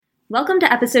Welcome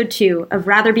to episode 2 of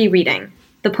Rather Be Reading,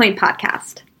 the Point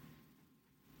Podcast.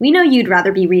 We know you'd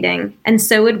rather be reading, and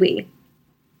so would we.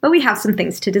 But we have some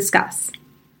things to discuss.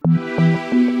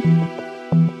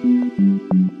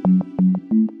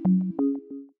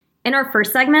 In our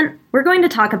first segment, we're going to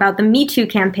talk about the Me Too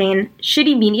campaign,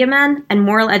 Shitty Media Men, and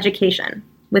Moral Education,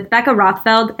 with Becca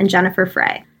Rothfeld and Jennifer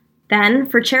Frey. Then,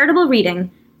 for charitable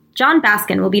reading, John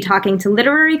Baskin will be talking to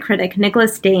literary critic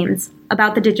Nicholas Dames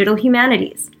about the digital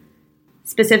humanities.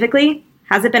 Specifically,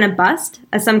 has it been a bust,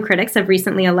 as some critics have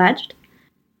recently alleged?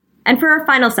 And for our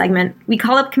final segment, we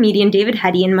call up comedian David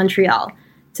Heddy in Montreal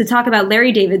to talk about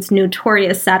Larry David's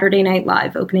notorious Saturday Night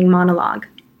Live opening monologue.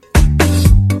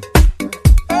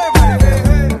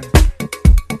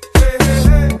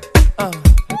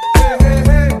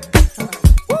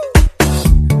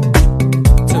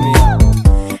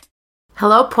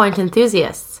 Hello, Point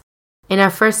enthusiasts. In our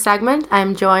first segment, I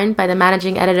am joined by the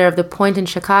managing editor of The Point in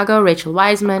Chicago, Rachel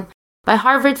Wiseman, by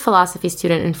Harvard philosophy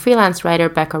student and freelance writer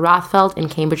Becca Rothfeld in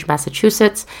Cambridge,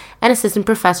 Massachusetts, and assistant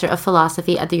professor of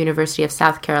philosophy at the University of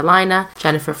South Carolina,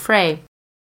 Jennifer Frey.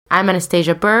 I'm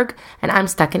Anastasia Berg, and I'm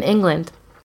stuck in England.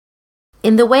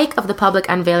 In the wake of the public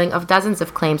unveiling of dozens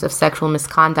of claims of sexual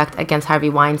misconduct against Harvey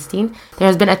Weinstein, there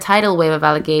has been a tidal wave of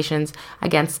allegations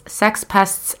against sex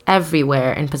pests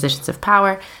everywhere in positions of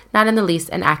power, not in the least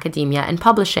in academia and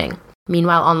publishing.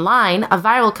 Meanwhile, online, a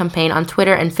viral campaign on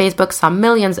Twitter and Facebook saw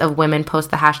millions of women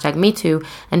post the hashtag MeToo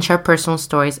and share personal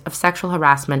stories of sexual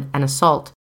harassment and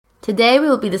assault. Today, we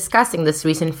will be discussing this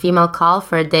recent female call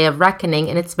for a day of reckoning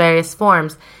in its various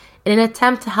forms, in an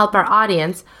attempt to help our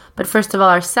audience, but first of all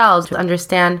ourselves, to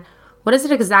understand what is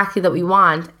it exactly that we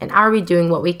want and are we doing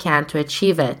what we can to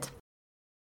achieve it.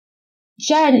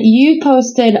 Jen, you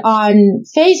posted on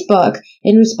Facebook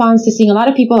in response to seeing a lot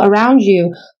of people around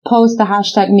you post the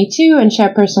hashtag MeToo and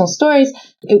share personal stories.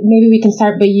 Maybe we can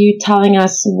start by you telling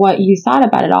us what you thought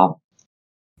about it all.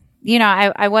 You know,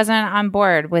 I wasn't on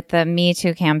board with the Me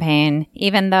Too campaign,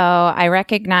 even though I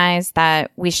recognize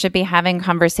that we should be having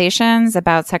conversations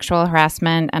about sexual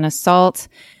harassment and assault,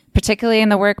 particularly in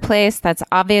the workplace. That's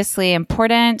obviously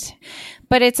important,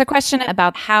 but it's a question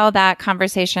about how that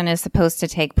conversation is supposed to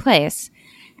take place.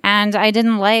 And I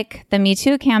didn't like the Me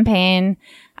Too campaign,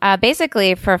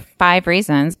 basically for 5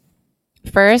 reasons.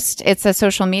 First, it's a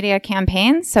social media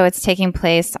campaign, so it's taking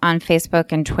place on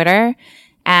Facebook and Twitter.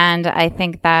 And I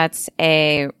think that's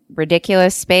a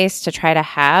ridiculous space to try to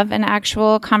have an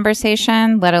actual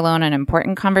conversation, let alone an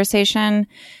important conversation.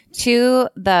 2,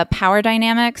 the power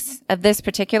dynamics of this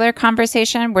particular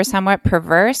conversation were somewhat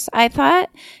perverse, I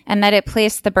thought, and that it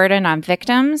placed the burden on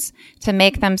victims to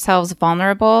make themselves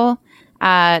vulnerable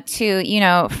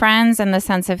to, friends in the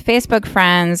sense of Facebook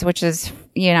friends, which is,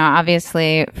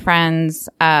 obviously friends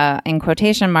in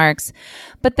quotation marks.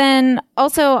 But then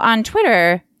also on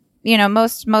Twitter,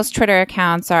 most Twitter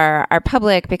accounts are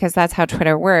public because that's how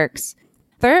Twitter works.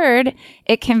 Third,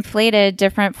 it conflated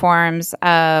different forms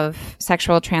of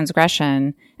sexual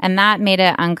transgression, and that made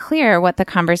it unclear what the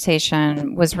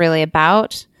conversation was really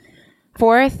about.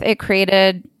 Fourth,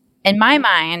 in my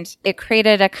mind, it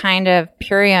created a kind of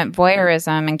prurient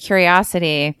voyeurism and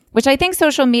curiosity, which I think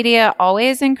social media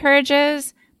always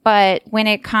encourages. But when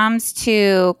it comes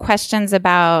to questions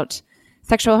about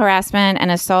sexual harassment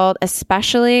and assault,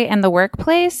 especially in the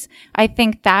workplace, I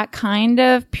think that kind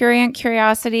of prurient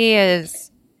curiosity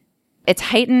it's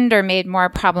heightened or made more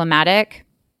problematic.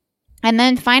 And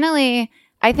then finally,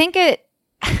 I think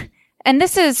and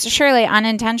this is surely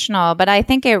unintentional, but I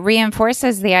think it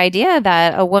reinforces the idea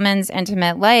that a woman's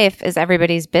intimate life is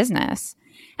everybody's business.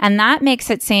 And that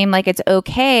makes it seem like it's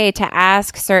okay to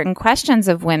ask certain questions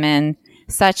of women,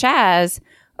 such as,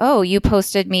 oh, you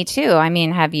posted Me Too. I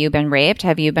mean, have you been raped?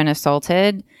 Have you been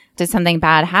assaulted? Did something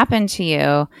bad happen to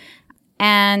you?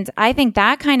 And I think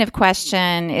that kind of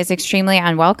question is extremely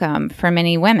unwelcome for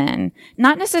many women,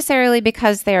 not necessarily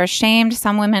because they're ashamed.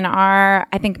 Some women are.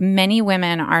 I think many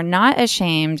women are not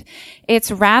ashamed.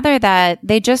 It's rather that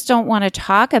they just don't want to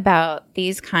talk about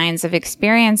these kinds of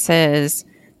experiences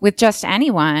with just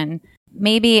anyone.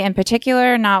 Maybe in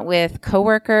particular, not with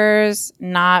coworkers,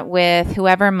 not with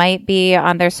whoever might be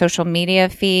on their social media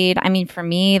feed. I mean, for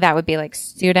me, that would be like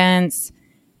students,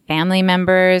 family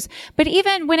members. But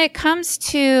even when it comes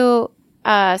to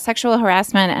sexual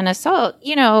harassment and assault,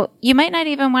 you might not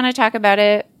even want to talk about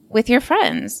it with your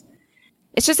friends.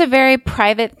 It's just a very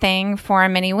private thing for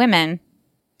many women.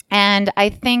 And I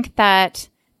think that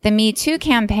the Me Too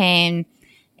campaign,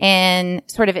 in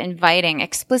sort of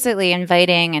explicitly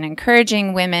inviting and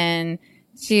encouraging women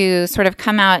to sort of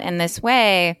come out in this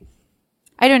way,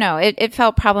 I don't know, it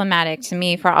felt problematic to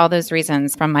me for all those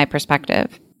reasons from my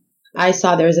perspective. I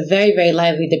saw there was a very, very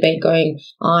lively debate going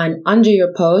on under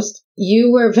your post.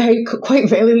 You were quite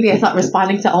rarely, I thought,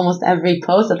 responding to almost every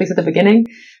post, at least at the beginning.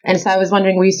 And so I was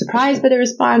wondering, were you surprised by the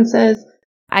responses?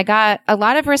 I got a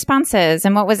lot of responses.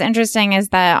 And what was interesting is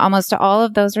that almost all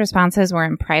of those responses were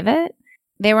in private.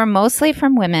 They were mostly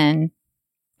from women.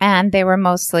 And they were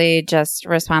mostly just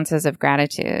responses of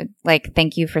gratitude. Like,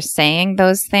 thank you for saying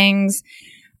those things.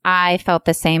 I felt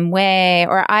the same way,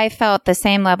 or I felt the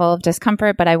same level of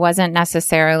discomfort, but I wasn't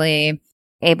necessarily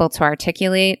able to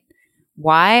articulate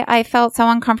why I felt so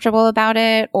uncomfortable about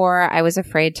it, or I was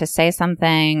afraid to say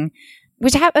something,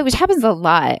 which happens a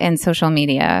lot in social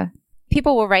media.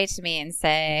 People will write to me and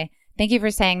say, thank you for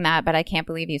saying that, but I can't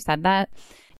believe you said that.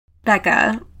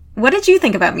 Becca, what did you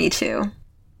think about Me Too?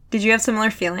 Did you have similar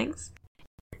feelings?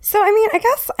 So, I mean, I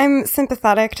guess I'm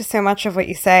sympathetic to so much of what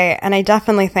you say, and I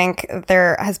definitely think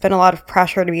there has been a lot of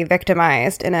pressure to be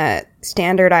victimized in a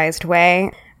standardized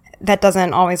way that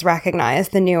doesn't always recognize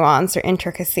the nuance or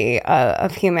intricacy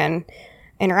of human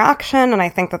interaction, and I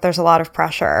think that there's a lot of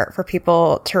pressure for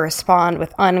people to respond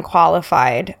with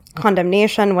unqualified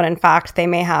condemnation when in fact they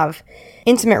may have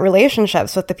intimate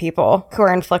relationships with the people who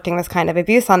are inflicting this kind of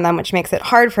abuse on them, which makes it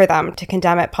hard for them to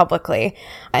condemn it publicly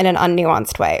in an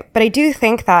unnuanced way. But I do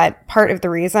think that part of the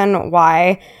reason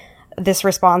why this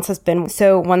response has been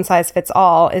so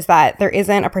one-size-fits-all is that there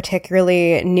isn't a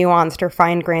particularly nuanced or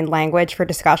fine-grained language for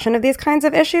discussion of these kinds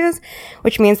of issues,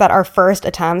 which means that our first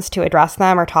attempts to address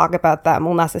them or talk about them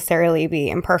will necessarily be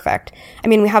imperfect. I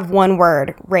mean, we have one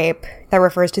word, rape, that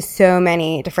refers to so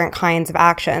many different kinds of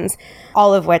actions,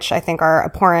 all of which I think are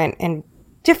abhorrent in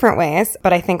different ways,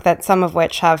 but I think that some of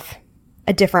which have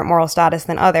a different moral status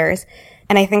than others.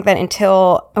 And I think that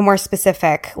until a more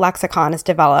specific lexicon is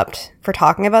developed for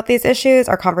talking about these issues,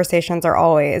 our conversations are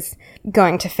always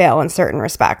going to fail in certain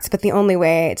respects. But the only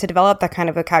way to develop that kind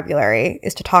of vocabulary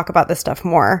is to talk about this stuff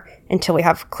more until we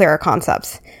have clearer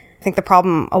concepts. I think the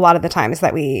problem a lot of the time is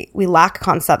that we lack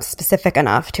concepts specific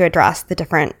enough to address the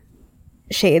different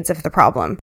shades of the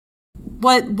problem.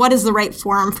 What is the right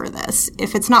forum for this?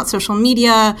 If it's not social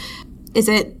media, is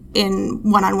it in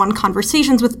one-on-one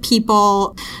conversations with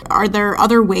people? Are there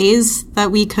other ways that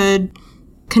we could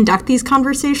conduct these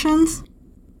conversations?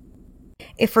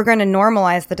 If we're going to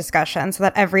normalize the discussion so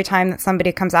that every time that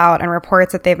somebody comes out and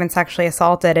reports that they've been sexually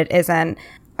assaulted, it isn't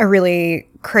a really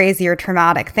crazy or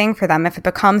traumatic thing for them. If it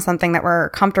becomes something that we're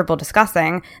comfortable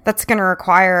discussing, that's going to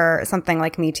require something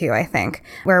like Me Too, I think,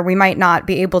 where we might not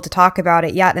be able to talk about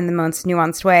it yet in the most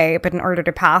nuanced way, but in order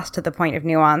to pass to the point of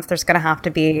nuance, there's going to have to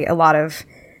be a lot of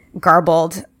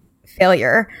garbled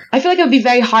failure. I feel like it would be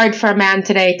very hard for a man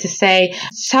today to say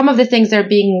some of the things that are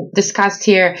being discussed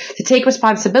here, to take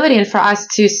responsibility, and for us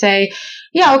to say,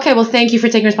 yeah, okay, well, thank you for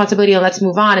taking responsibility and let's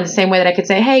move on, in the same way that I could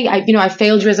say, hey, I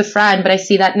failed you as a friend, but I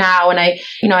see that now, and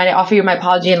I offer you my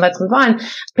apology and let's move on,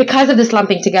 because of this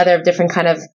lumping together of different kind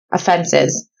of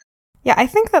offenses. Yeah, I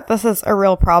think that this is a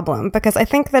real problem, because I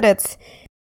think that it's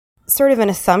sort of an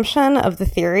assumption of the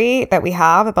theory that we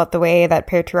have about the way that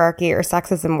patriarchy or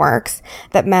sexism works,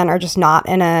 that men are just not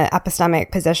in an epistemic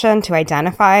position to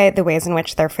identify the ways in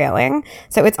which they're failing.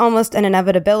 So it's almost an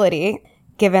inevitability,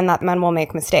 given that men will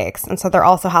make mistakes. And so there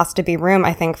also has to be room,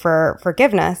 I think, for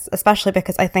forgiveness, especially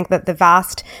because I think that the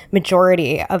vast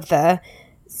majority of the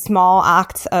small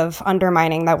acts of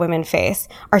undermining that women face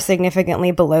are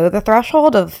significantly below the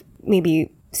threshold of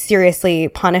maybe seriously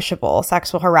punishable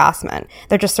sexual harassment.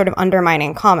 They're just sort of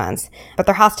undermining comments. But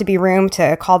there has to be room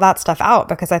to call that stuff out,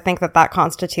 because I think that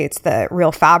constitutes the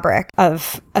real fabric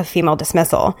of female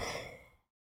dismissal.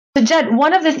 So, Jen,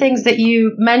 one of the things that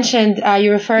you mentioned,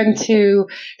 you're referring to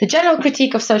the general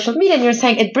critique of social media, and you're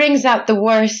saying it brings out the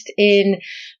worst in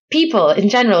people in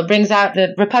general, brings out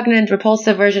the repugnant,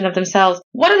 repulsive version of themselves.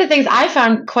 One of the things I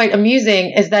found quite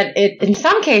amusing is that in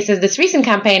some cases, this recent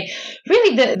campaign,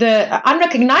 really the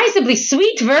unrecognizably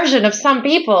sweet version of some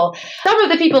people, some of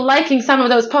the people liking some of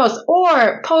those posts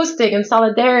or posting in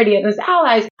solidarity and as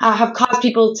allies, have caused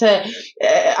people to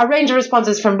a range of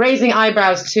responses from raising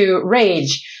eyebrows to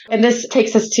rage. And this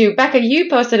takes us to, Becca, you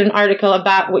posted an article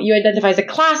about what you identify as a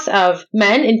class of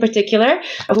men in particular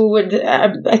who would,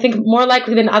 I think, more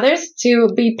likely than others to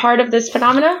be part of this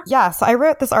phenomena. Yes, I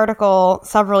wrote this article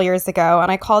several years ago,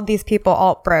 and I called these people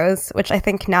alt-bros, which I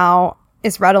think now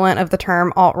is redolent of the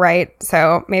term alt-right.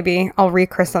 So maybe I'll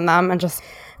rechristen them and just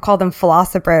call them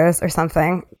philosopros or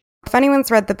something. If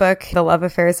anyone's read the book, The Love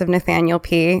Affairs of Nathaniel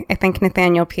P., I think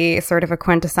Nathaniel P. is sort of a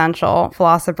quintessential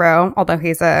philosopher, although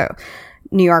he's a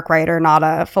New York writer, not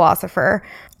a philosopher.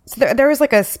 So there was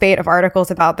like a spate of articles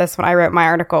about this when I wrote my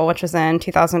article, which was in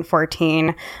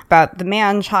 2014, about the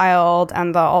man-child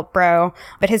and the alt-bro.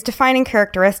 But his defining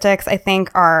characteristics, I think,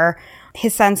 are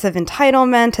his sense of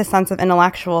entitlement, his sense of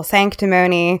intellectual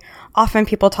sanctimony. Often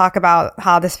people talk about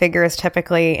how this figure is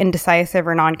typically indecisive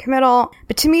or non-committal.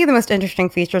 But to me, the most interesting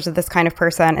features of this kind of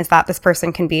person is that this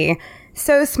person can be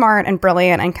so smart and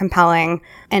brilliant and compelling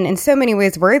and in so many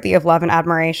ways worthy of love and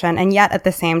admiration, and yet at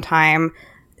the same time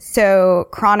so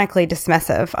chronically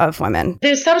dismissive of women.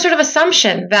 There's some sort of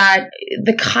assumption that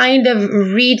the kind of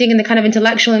reading and the kind of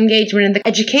intellectual engagement and the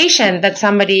education that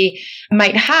somebody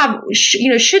might have,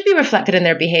 should be reflected in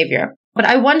their behavior. But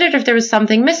I wondered if there was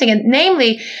something missing. And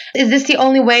namely, is this the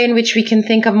only way in which we can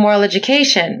think of moral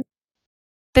education?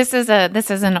 This is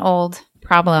an old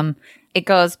problem. It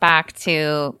goes back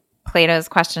to Plato's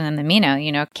question in the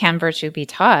Meno, can virtue be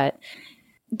taught?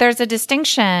 There's a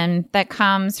distinction that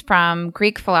comes from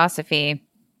Greek philosophy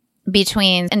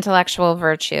between intellectual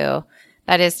virtue,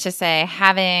 that is to say,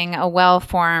 having a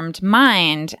well-formed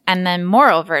mind, and then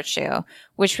moral virtue,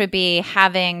 which would be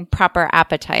having proper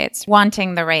appetites,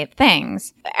 wanting the right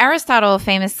things. Aristotle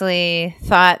famously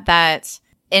thought that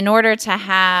in order to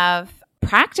have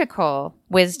practical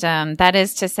wisdom, that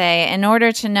is to say, in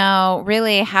order to know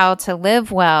really how to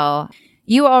live well,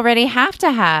 you already have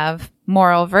to have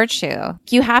moral virtue.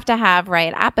 You have to have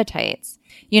right appetites.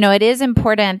 It is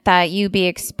important that you be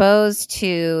exposed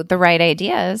to the right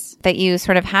ideas, that you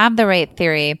sort of have the right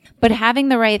theory, but having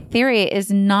the right theory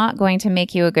is not going to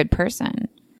make you a good person.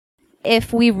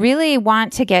 If we really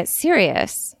want to get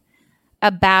serious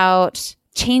about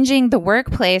changing the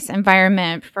workplace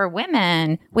environment for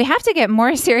women, we have to get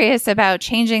more serious about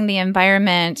changing the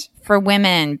environment for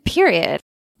women, period.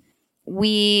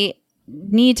 We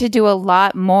need to do a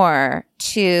lot more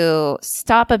to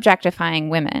stop objectifying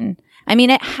women. I mean,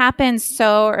 it happens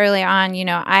so early on.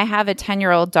 I have a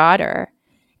 10-year-old daughter,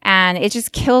 and it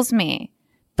just kills me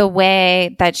the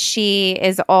way that she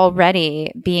is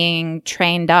already being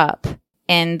trained up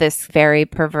in this very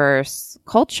perverse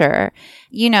culture.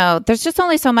 There's just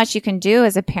only so much you can do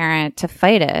as a parent to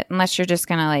fight it, unless you're just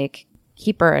going to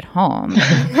keep her at home.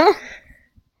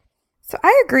 So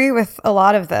I agree with a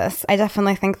lot of this. I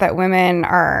definitely think that women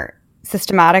are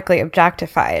systematically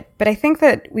objectified, but I think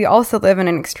that we also live in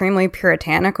an extremely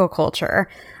puritanical culture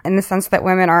in the sense that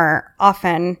women are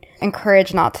often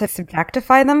encouraged not to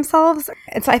subjectify themselves.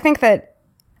 And so I think that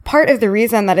part of the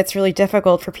reason that it's really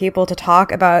difficult for people to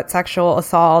talk about sexual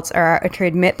assault or to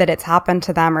admit that it's happened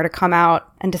to them or to come out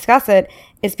and discuss it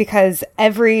is because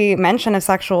every mention of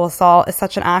sexual assault is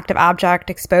such an act of abject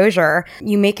exposure.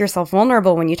 You make yourself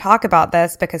vulnerable when you talk about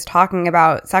this because talking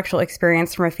about sexual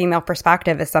experience from a female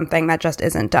perspective is something that just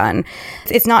isn't done.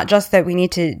 It's not just that we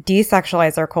need to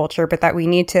desexualize our culture, but that we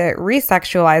need to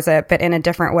resexualize it, but in a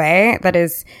different way that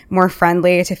is more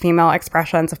friendly to female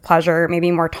expressions of pleasure,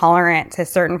 maybe more tolerant to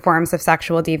certain forms of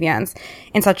sexual deviance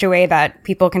in such a way that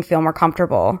people can feel more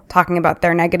comfortable talking about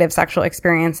their negative sexual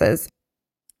experiences.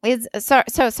 Is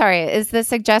the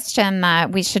suggestion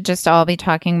that we should just all be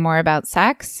talking more about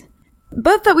sex?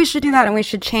 Both that we should do that and we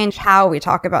should change how we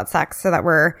talk about sex so that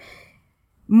we're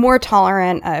more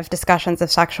tolerant of discussions of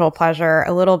sexual pleasure,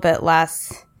 a little bit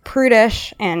less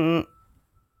prudish in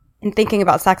thinking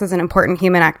about sex as an important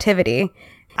human activity.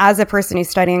 As a person who's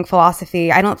studying philosophy,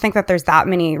 I don't think that there's that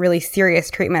many really serious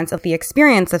treatments of the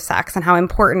experience of sex and how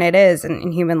important it is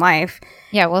in human life.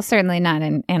 Yeah, well, certainly not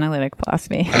in analytic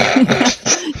philosophy.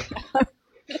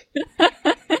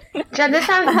 Jen,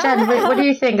 what do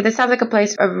you think? This sounds like a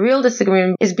place of real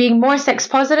disagreement. Is being more sex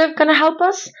positive going to help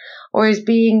us? Or is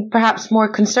being perhaps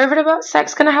more conservative about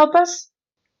sex going to help us?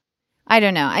 I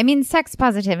don't know. I mean, sex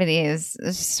positivity is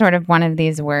sort of one of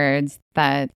these words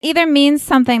that either means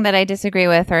something that I disagree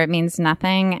with or it means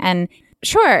nothing. And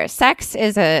sure, sex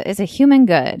is a human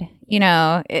good.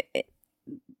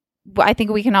 I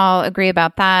think we can all agree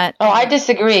about that. Oh, I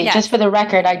disagree. Yes. Just for the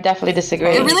record, I definitely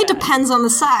disagree. It really depends on the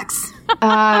sex.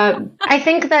 I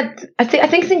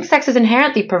think sex is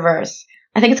inherently perverse.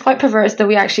 I think it's quite perverse that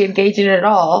we actually engage in it at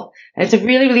all. And it's a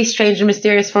really, really strange and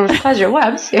mysterious form of pleasure. Well,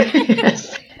 I'm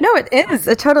serious. No, it is.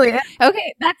 It totally is.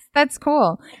 Okay, that's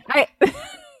cool.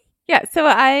 So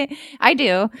I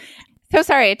do. So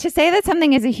sorry, to say that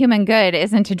something is a human good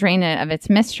isn't to drain it of its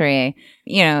mystery.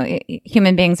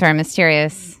 Human beings are a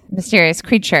mysterious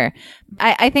creature.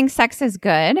 I think sex is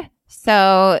good.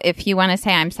 So if you want to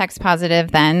say I'm sex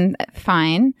positive, then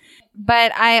fine.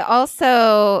 But I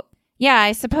also,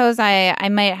 I suppose I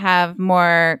might have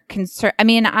more concern. I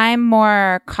mean, I'm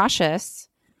more cautious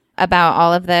about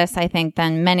all of this, I think,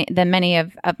 than many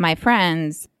of my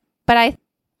friends. But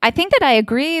I think that I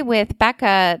agree with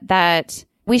Becca that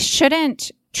we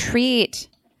shouldn't treat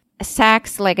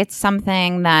sex like it's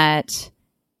something that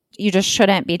you just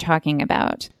shouldn't be talking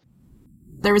about.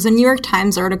 There was a New York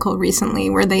Times article recently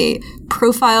where they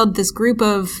profiled this group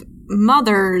of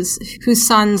mothers whose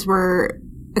sons were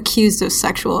accused of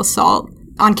sexual assault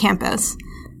on campus.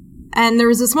 And there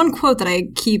was this one quote that I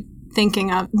keep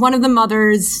thinking of. One of the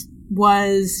mothers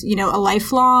was, a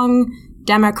lifelong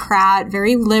Democrat,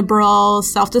 very liberal,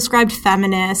 self-described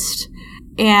feminist,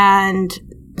 and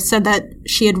said that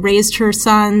she had raised her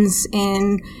sons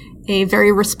in a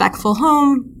very respectful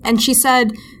home. And she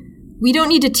said, "We don't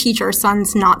need to teach our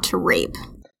sons not to rape."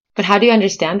 But how do you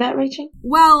understand that, Rachel?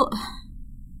 Well,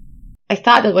 I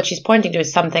thought that what she's pointing to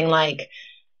is something like,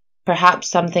 perhaps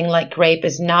something like rape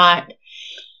is not,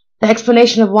 the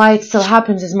explanation of why it still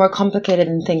happens is more complicated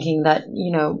than thinking that,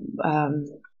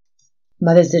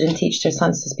 mothers didn't teach their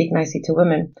sons to speak nicely to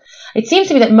women. It seems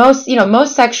to me that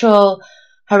most sexual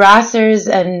harassers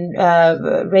and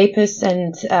rapists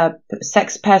and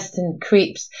sex pests and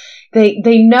creeps,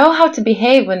 they know how to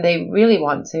behave when they really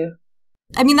want to.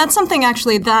 I mean, that's something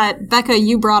actually that, Becca,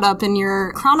 you brought up in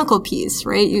your Chronicle piece,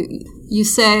 right? You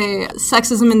say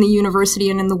sexism in the university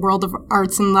and in the world of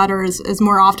arts and letters is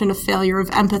more often a failure of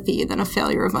empathy than a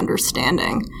failure of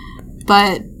understanding.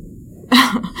 But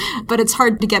it's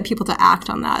hard to get people to act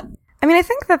on that. I mean, I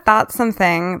think that that's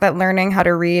something that learning how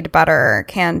to read better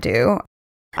can do.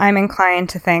 I'm inclined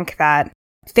to think that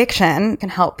fiction can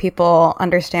help people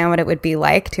understand what it would be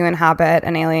like to inhabit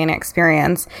an alien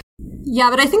experience. Yeah,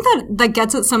 but I think that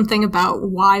gets at something about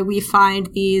why we find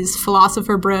these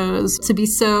philosopher bros to be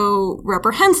so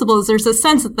reprehensible, is there's a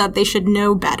sense that they should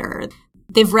know better.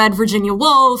 They've read Virginia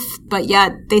Woolf, but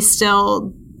yet they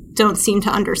still don't seem to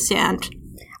understand.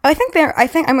 I think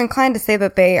I'm inclined to say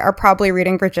that they are probably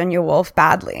reading Virginia Woolf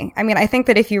badly. I mean, I think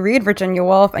that if you read Virginia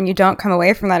Woolf and you don't come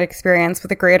away from that experience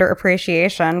with a greater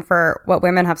appreciation for what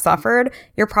women have suffered,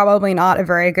 you're probably not a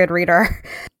very good reader.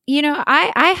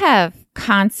 I have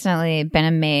constantly been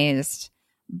amazed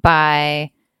by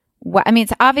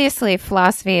it's obviously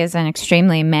philosophy is an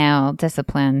extremely male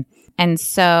discipline. And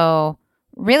so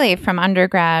really from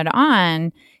undergrad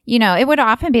on, it would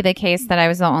often be the case that I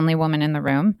was the only woman in the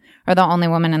room or the only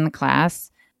woman in the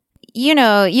class. You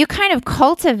kind of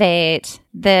cultivate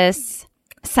this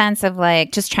sense of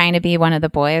like just trying to be one of the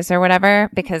boys or whatever,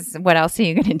 because what else are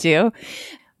you going to do?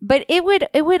 But it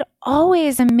would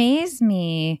always amaze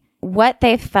me what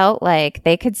they felt like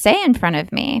they could say in front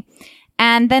of me.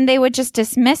 And then they would just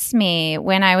dismiss me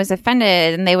when I was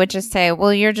offended, and they would just say,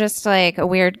 well, you're just like a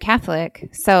weird Catholic.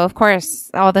 So, of course,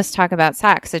 all this talk about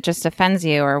sex, it just offends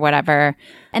you or whatever.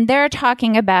 And they're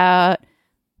talking about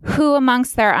who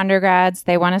amongst their undergrads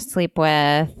they want to sleep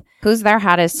with, who's their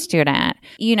hottest student.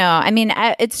 It's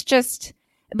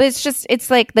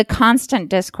like the constant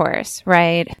discourse,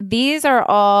 right? These are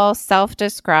all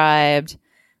self-described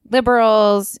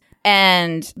liberals,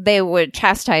 and they would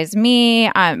chastise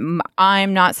me. I'm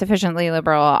not sufficiently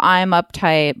liberal. I'm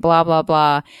uptight, blah, blah,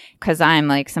 blah, because I'm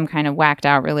like some kind of whacked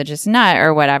out religious nut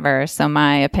or whatever. So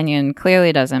my opinion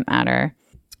clearly doesn't matter.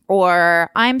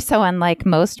 Or I'm so unlike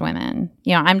most women.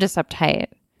 I'm just uptight.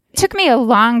 It took me a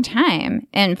long time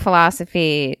in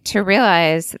philosophy to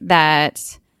realize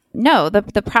that, no,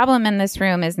 the problem in this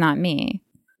room is not me.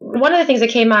 One of the things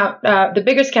that came out, the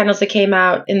bigger scandals that came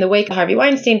out in the wake of Harvey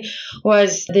Weinstein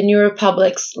was the New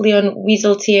Republic's Leon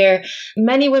Wieseltier.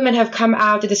 Many women have come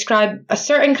out to describe a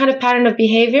certain kind of pattern of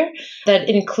behavior that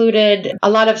included a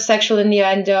lot of sexual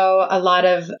innuendo, a lot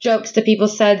of jokes that people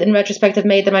said in retrospect have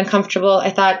made them uncomfortable. I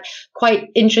thought quite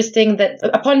interesting that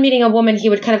upon meeting a woman, he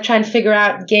would kind of try and figure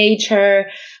out, gauge her,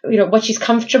 what she's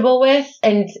comfortable with,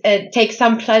 and take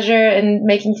some pleasure in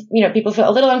making, people feel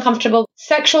a little uncomfortable.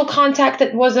 Sexual contact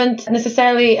that wasn't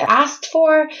necessarily asked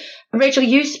for. Rachel,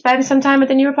 you spent some time at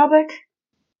the New Republic?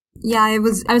 Yeah, I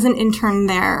was an intern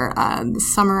there the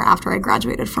summer after I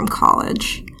graduated from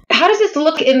college. How does this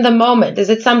look in the moment? Is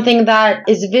it something that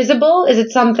is visible? Is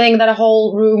it something that a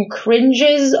whole room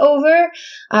cringes over?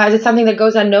 Is it something that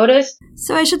goes unnoticed?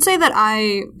 So I should say that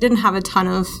I didn't have a ton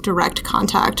of direct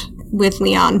contact with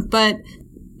Leon, but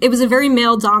it was a very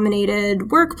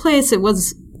male-dominated workplace. It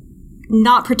was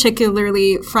not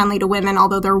particularly friendly to women,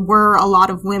 although there were a lot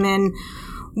of women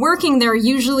working there,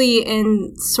 usually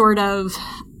in sort of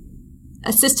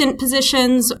assistant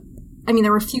positions. I mean,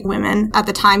 there were a few women at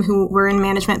the time who were in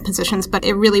management positions, but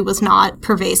it really was not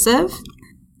pervasive.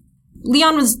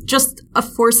 Leon was just a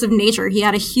force of nature. He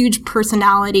had a huge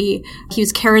personality. He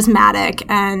was charismatic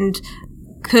and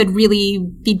could really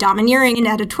be domineering in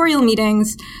editorial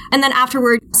meetings. And then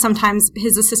afterward, sometimes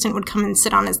his assistant would come and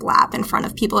sit on his lap in front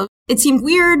of people. It seemed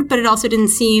weird, but it also didn't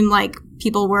seem like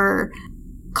people were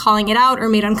calling it out or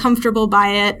made uncomfortable by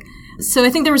it. So I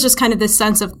think there was just kind of this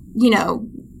sense of,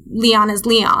 Leon is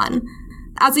Leon.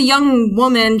 As a young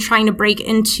woman trying to break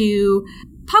into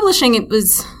publishing, it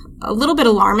was a little bit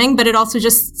alarming, but it also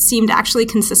just seemed actually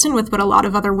consistent with what a lot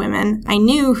of other women I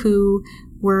knew who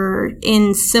were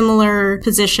in similar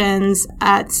positions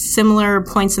at similar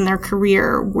points in their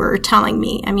career were telling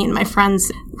me. I mean, my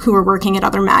friends who were working at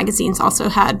other magazines also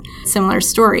had similar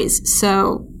stories.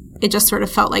 So it just sort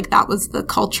of felt like that was the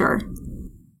culture.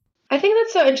 I think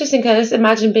that's so interesting because I just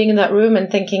imagine being in that room and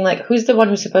thinking, like, who's the one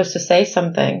who's supposed to say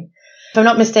something? If I'm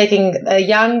not mistaken, a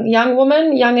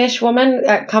youngish woman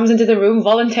comes into the room,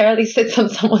 voluntarily sits on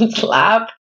someone's lap.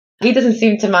 He doesn't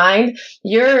seem to mind.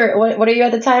 What are you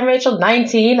at the time, Rachel?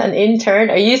 19, an intern.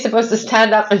 Are you supposed to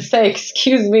stand up and say,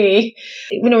 excuse me?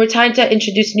 We're trying to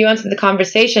introduce nuance to the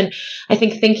conversation. I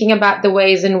think thinking about the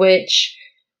ways in which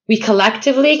we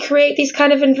collectively create these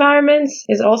kind of environments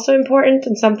is also important,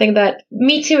 and something that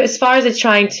Me Too, as far as it's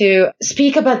trying to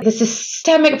speak about the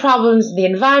systemic problems, the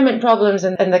environment problems,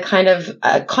 and the kind of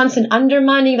constant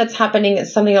undermining that's happening,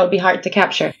 is something that will be hard to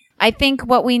capture. I think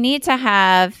what we need to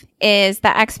have is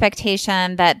the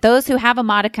expectation that those who have a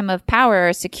modicum of power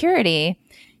or security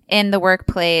in the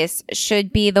workplace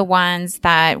should be the ones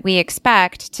that we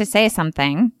expect to say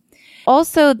something.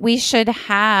 Also, we should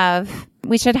have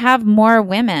more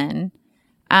women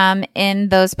in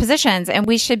those positions, and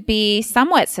we should be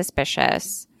somewhat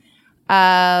suspicious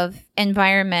of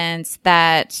environments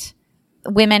that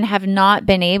women have not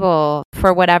been able,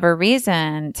 for whatever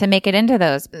reason, to make it into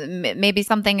those. Maybe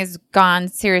something has gone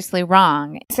seriously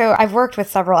wrong. So I've worked with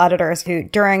several editors who,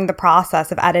 during the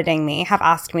process of editing me, have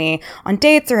asked me on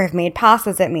dates or have made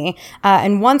passes at me.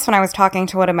 And once when I was talking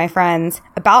to one of my friends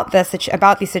about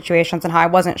these situations and how I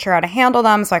wasn't sure how to handle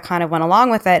them, so I kind of went along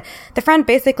with it, the friend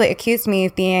basically accused me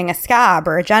of being a scab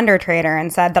or a gender traitor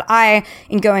and said that I,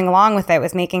 in going along with it,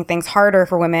 was making things harder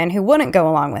for women who wouldn't go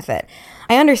along with it.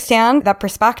 I understand that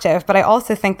perspective, but I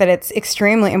also think that it's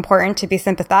extremely important to be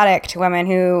sympathetic to women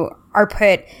who are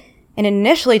put in an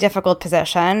initially difficult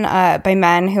position by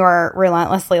men who are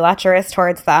relentlessly lecherous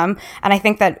towards them. And I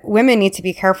think that women need to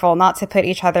be careful not to put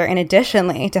each other in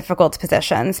additionally difficult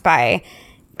positions by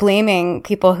blaming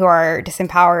people who are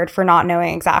disempowered for not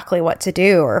knowing exactly what to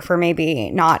do, or for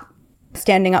maybe not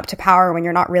standing up to power when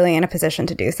you're not really in a position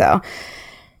to do so.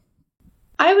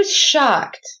 I was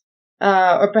shocked.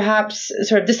 Or perhaps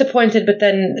sort of disappointed, but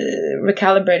then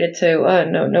recalibrated to,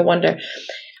 no wonder.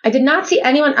 I did not see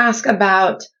anyone ask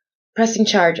about pressing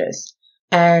charges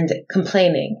and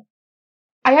complaining.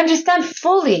 I understand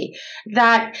fully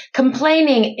that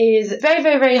complaining is very,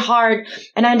 very, very hard.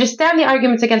 And I understand the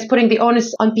arguments against putting the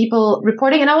onus on people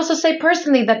reporting. And I also say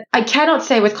personally that I cannot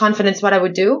say with confidence what I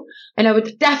would do. And I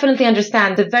would definitely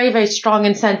understand the very, very strong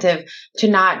incentive to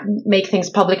not make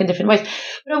things public in different ways.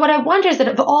 But what I wonder is that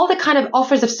of all the kind of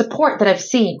offers of support that I've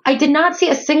seen, I did not see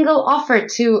a single offer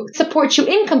to support you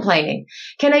in complaining.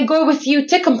 Can I go with you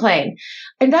to complain?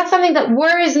 And that's something that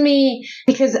worries me,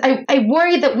 because I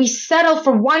worry that we settle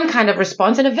for one kind of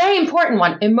response, and a very important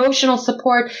one: emotional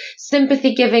support,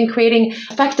 sympathy giving, creating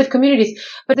effective communities.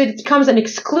 But it becomes an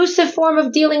exclusive form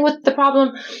of dealing with the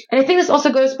problem. And I think this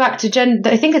also goes back to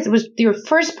I think it was your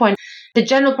first point, the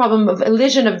general problem of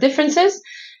elision of differences.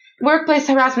 Workplace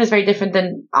harassment is very different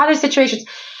than other situations.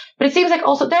 But it seems like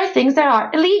also there are things that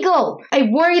are illegal. I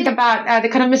worried about the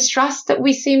kind of mistrust that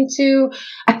we seem to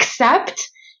accept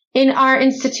in our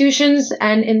institutions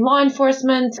and in law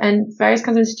enforcement and various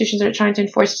kinds of institutions that are trying to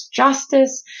enforce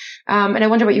justice. And I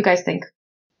wonder what you guys think.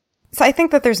 So I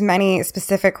think that there's many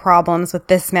specific problems with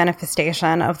this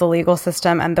manifestation of the legal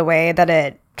system and the way that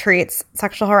it treats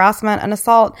sexual harassment and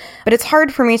assault. But it's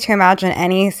hard for me to imagine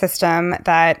any system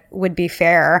that would be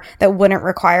fair, that wouldn't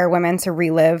require women to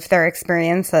relive their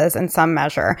experiences in some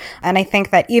measure. And I think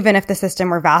that even if the system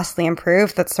were vastly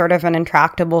improved, that's sort of an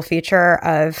intractable feature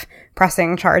of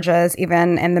pressing charges,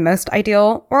 even in the most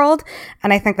ideal world.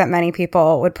 And I think that many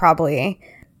people would probably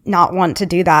not want to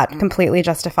do that completely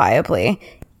justifiably.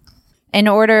 In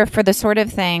order for the sort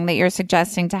of thing that you're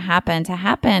suggesting to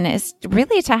happen is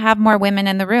really to have more women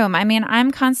in the room. I mean,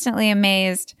 I'm constantly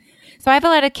amazed. So I have a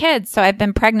lot of kids. So I've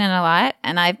been pregnant a lot,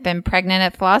 and I've been pregnant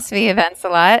at philosophy events a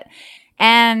lot.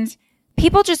 And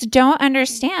people just don't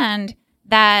understand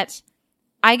that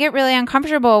I get really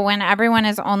uncomfortable when everyone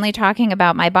is only talking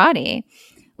about my body.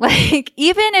 Like,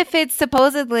 even if it's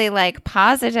supposedly like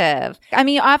positive. I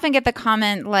mean, you often get the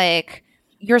comment like,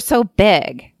 you're so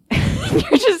big.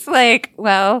 You're just like,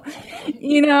 well,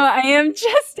 I am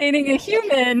just dating a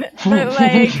human, but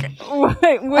like,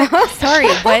 sorry,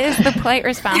 what is the polite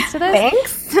response to this?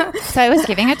 Thanks. So I was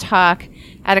giving a talk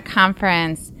at a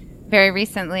conference very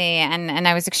recently, and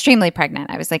I was extremely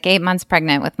pregnant. I was like 8 months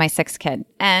pregnant with my 6th kid.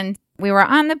 And we were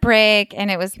on the break,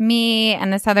 and it was me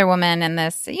and this other woman and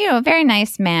this, very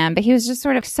nice man, but he was just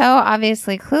sort of so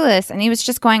obviously clueless. And he was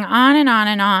just going on and on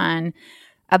and on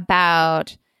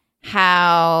about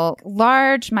how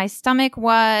large my stomach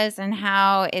was and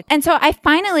and so I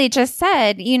finally just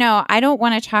said, I don't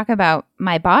want to talk about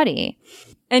my body.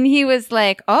 And he was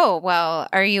like, oh, well,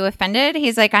 are you offended?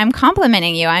 He's like, I'm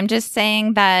complimenting you. I'm just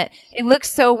saying that it looks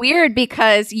so weird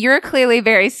because you're clearly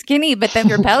very skinny, but then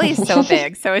your belly's so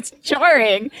big. So it's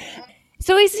jarring.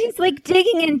 So he's like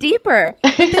digging in deeper.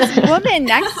 This woman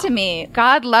next to me,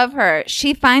 God love her,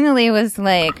 she finally was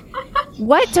like,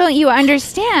 what don't you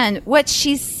understand? What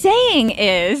she's saying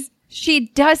is she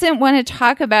doesn't want to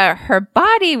talk about her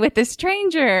body with a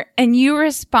stranger. And you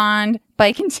respond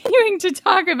by continuing to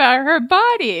talk about her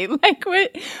body.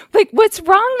 What's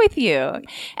wrong with you?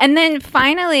 And then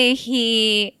finally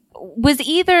he was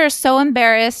either so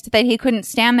embarrassed that he couldn't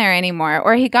stand there anymore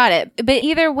or he got it. But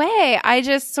either way, I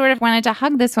just sort of wanted to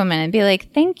hug this woman and be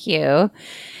like, thank you.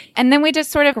 And then we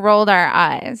just sort of rolled our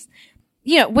eyes.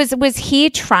 Was he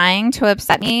trying to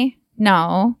upset me?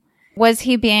 No. Was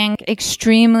he being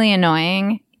extremely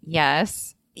annoying?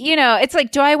 Yes. It's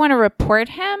like, do I want to report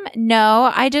him?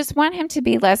 No, I just want him to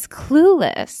be less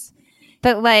clueless.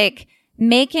 That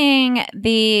making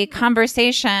the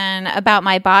conversation about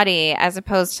my body as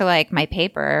opposed to my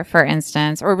paper, for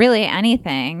instance, or really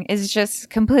anything is just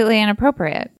completely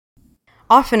inappropriate.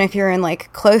 Often if you're in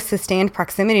close sustained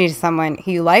proximity to someone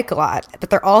who you like a lot, but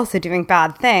they're also doing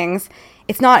bad things,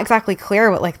 it's not exactly clear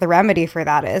what the remedy for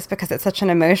that is because it's such an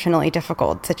emotionally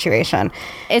difficult situation.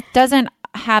 It doesn't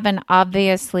have an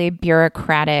obviously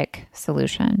bureaucratic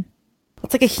solution.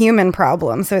 It's a human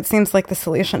problem, so it seems like the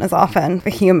solution is often the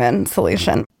human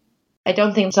solution. I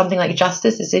don't think something like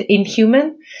justice is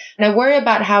inhuman. And I worry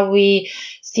about how we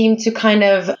seem to kind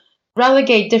of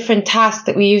relegate different tasks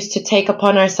that we used to take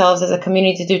upon ourselves as a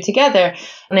community to do together.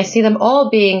 And I see them all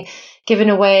being given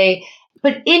away.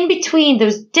 But in between,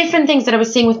 there's different things that I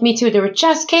was seeing with Me Too. There were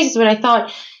just cases where I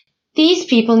thought, these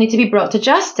people need to be brought to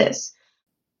justice.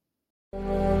 Is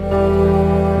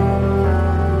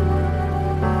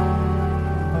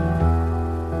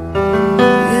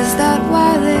that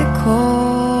why they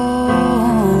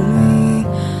call me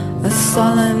a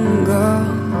sullen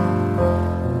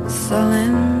girl?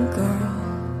 Sullen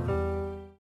girl.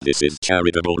 This is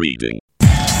Charitable Reading.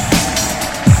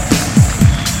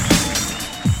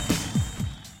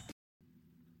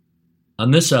 On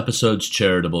this episode's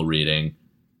Charitable Reading,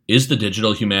 is the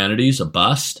digital humanities a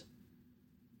bust?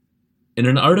 In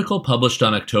an article published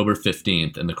on October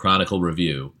 15th in the Chronicle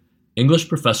Review, English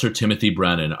professor Timothy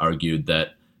Brennan argued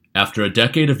that after a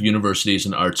decade of universities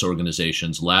and arts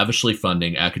organizations lavishly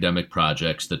funding academic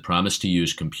projects that promise to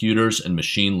use computers and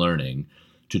machine learning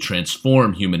to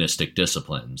transform humanistic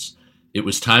disciplines, it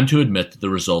was time to admit that the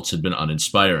results had been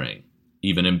uninspiring,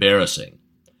 even embarrassing.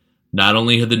 Not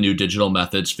only had the new digital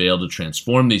methods failed to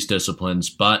transform these disciplines,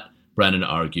 but, Brennan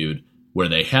argued, where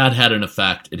they had an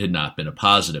effect, it had not been a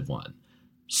positive one,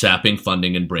 sapping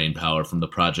funding and brainpower from the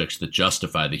projects that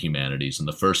justify the humanities in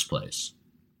the first place.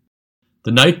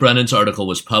 The night Brennan's article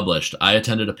was published, I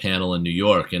attended a panel in New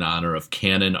York in honor of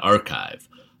Canon Archive,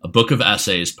 a book of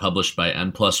essays published by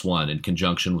N+1 in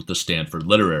conjunction with the Stanford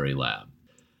Literary Lab.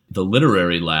 The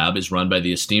Literary Lab is run by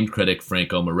the esteemed critic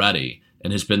Franco Moretti,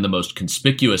 and has been the most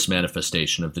conspicuous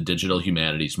manifestation of the digital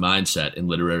humanities mindset in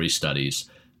literary studies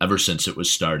ever since it was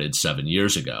started 7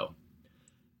 years ago.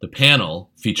 The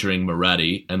panel, featuring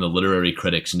Moretti and the literary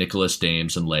critics Nicholas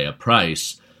Dames and Leah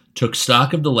Price, took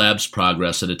stock of the lab's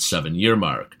progress at its 7-year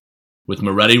mark, with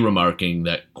Moretti remarking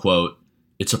that, quote,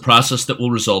 "It's a process that will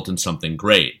result in something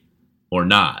great, or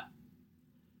not."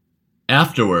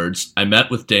 Afterwards, I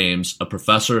met with Dames, a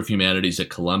professor of humanities at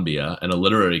Columbia and a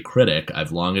literary critic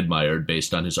I've long admired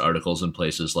based on his articles in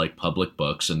places like Public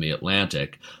Books and The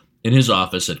Atlantic, in his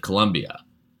office at Columbia.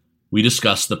 We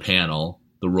discussed the panel,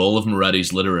 the role of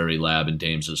Moretti's literary lab in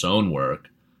Dames's own work,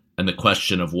 and the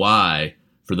question of why,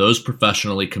 for those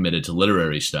professionally committed to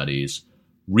literary studies,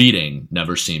 reading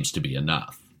never seems to be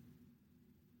enough.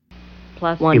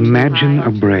 Imagine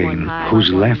a brain whose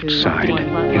left side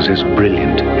is as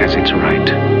brilliant as its right.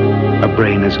 A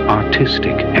brain as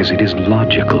artistic as it is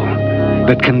logical,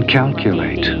 that can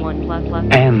calculate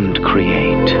and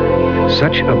create.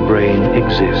 Such a brain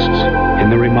exists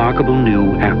in the remarkable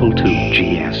new Apple II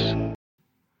GS.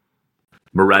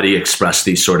 Moretti expressed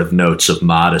these sort of notes of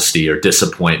modesty or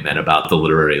disappointment about the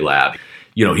literary lab.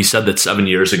 He said that 7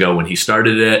 years ago when he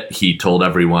started it, he told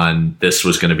everyone this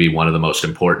was going to be one of the most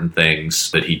important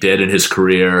things that he did in his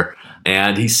career.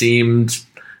 And he seemed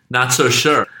not so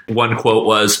sure. One quote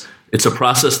was, "It's a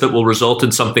process that will result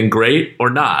in something great or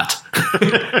not."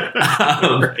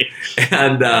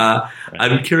 And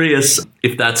I'm curious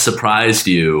if that surprised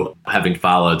you, having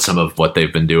followed some of what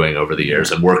they've been doing over the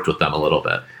years and worked with them a little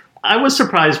bit. I was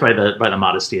surprised by the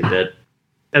modesty a bit.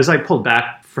 As I pulled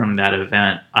back from that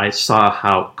event, I saw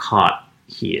how caught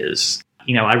he is.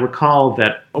 I recall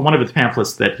that one of the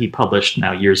pamphlets that he published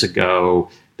now years ago,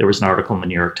 there was an article in the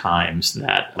New York Times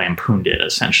that lampooned it,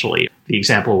 essentially. The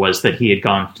example was that he had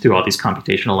gone through all these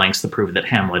computational lengths to prove that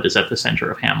Hamlet is at the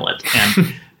center of Hamlet.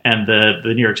 And the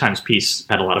New York Times piece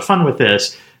had a lot of fun with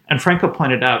this. And Franco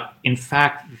pointed out, in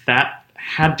fact, that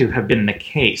had to have been the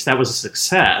case. That was a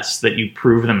success, that you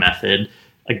prove the method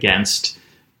against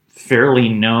fairly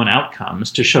known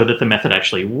outcomes to show that the method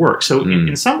actually works. So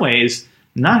in some ways,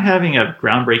 not having a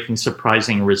groundbreaking,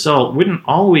 surprising result wouldn't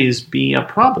always be a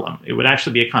problem. It would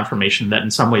actually be a confirmation that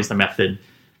in some ways the method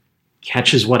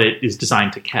catches what it is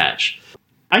designed to catch.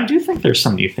 I do think there's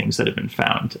some new things that have been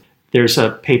found. There's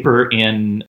a paper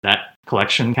in that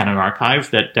collection, Canon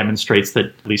Archive, that demonstrates that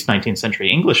at least 19th century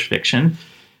English fiction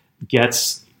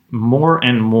gets more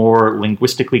and more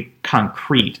linguistically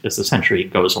concrete as the century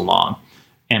goes along.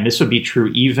 And this would be true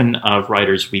even of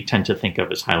writers we tend to think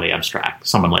of as highly abstract,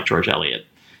 someone like George Eliot.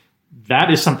 That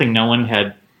is something no one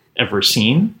had ever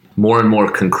seen. More and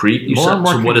more concrete, you said?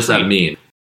 So what does that mean?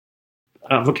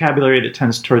 A vocabulary that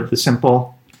tends toward the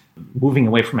simple, moving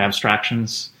away from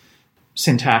abstractions,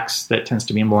 syntax that tends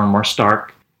to be more and more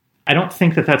stark. I don't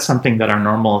think that that's something that our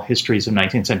normal histories of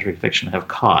 19th century fiction have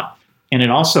caught. And it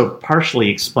also partially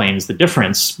explains the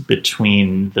difference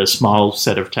between the small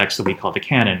set of texts that we call the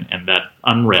canon and that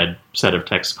unread set of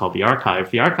texts called the archive.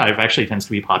 The archive actually tends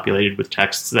to be populated with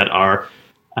texts that are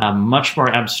much more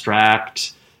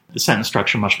abstract, the sentence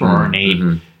structure much more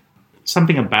ornate.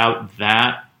 Something about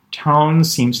that tone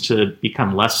seems to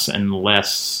become less and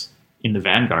less in the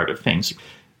vanguard of things.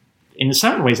 In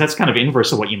some ways, that's kind of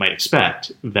inverse of what you might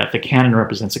expect, that the canon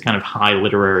represents a kind of high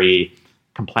literary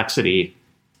complexity.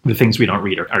 The things we don't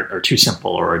read are too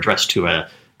simple or addressed to a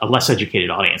less educated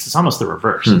audience. It's almost the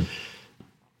reverse.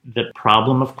 The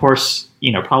problem, of course,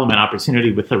 problem and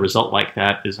opportunity with a result like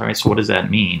that is, all right, so what does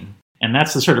that mean? And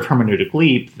that's the sort of hermeneutic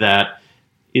leap that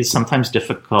is sometimes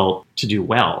difficult to do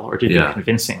well or to do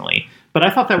convincingly. But I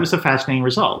thought that was a fascinating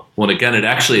result. Well, again, it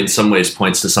actually in some ways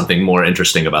points to something more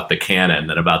interesting about the canon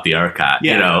than about the archive.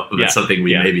 That's something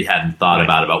we maybe hadn't thought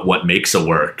about what makes a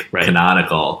work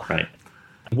canonical. Right.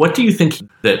 What do you think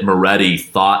that Moretti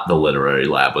thought the Literary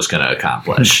Lab was going to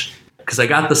accomplish? Because I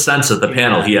got the sense at the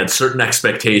panel he had certain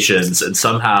expectations and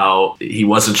somehow he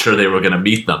wasn't sure they were going to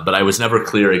meet them, but I was never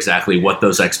clear exactly what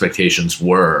those expectations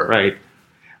were. Right.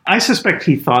 I suspect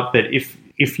he thought that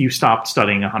if you stopped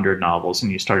studying 100 novels and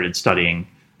you started studying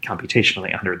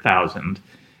computationally 100,000,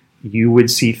 you would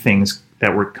see things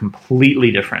that were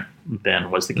completely different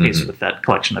than was the case with that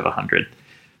collection of 100.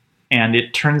 And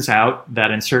it turns out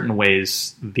that in certain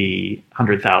ways, the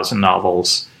 100,000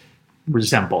 novels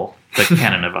resemble the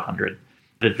canon of 100.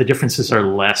 The differences are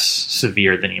less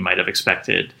severe than you might have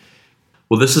expected.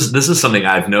 Well, this is something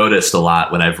I've noticed a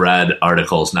lot when I've read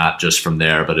articles, not just from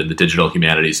there, but in the digital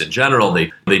humanities in general.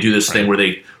 They do this thing where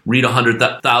they read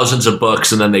thousands of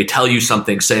books and then they tell you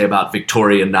something, say, about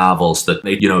Victorian novels that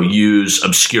they use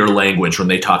obscure language when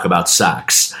they talk about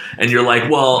sex. And you're like,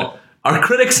 well, our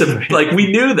critics have,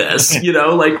 we knew this, and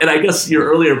I guess your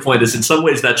earlier point is in some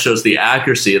ways that shows the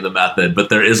accuracy of the method, but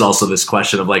there is also this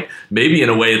question of maybe in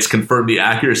a way it's confirmed the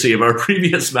accuracy of our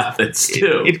previous methods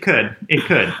too. It could.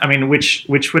 I mean, which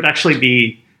would actually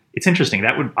be, it's interesting.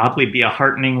 That would oddly be a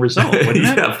heartening result, wouldn't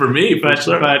it? Yeah, for me, but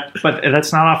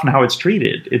that's not often how it's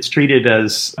treated. It's treated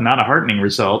as not a heartening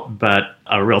result, but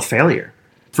a real failure.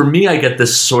 For me, I get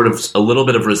this sort of a little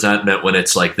bit of resentment when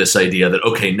it's like this idea that,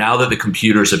 okay, now that the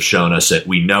computers have shown us it,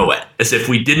 we know it. As if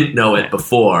we didn't know it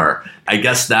before. I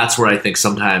guess that's where I think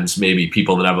sometimes maybe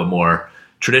people that have a more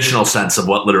traditional sense of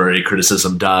what literary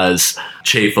criticism does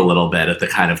chafe a little bit at the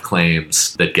kind of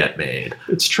claims that get made.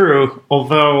 It's true.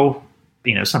 Although,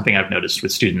 something I've noticed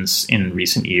with students in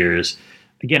recent years,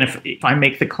 again, if I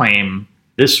make the claim,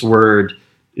 this word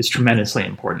is tremendously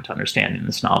important to understand in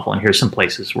this novel, and here's some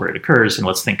places where it occurs, and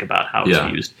let's think about how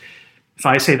it's used. If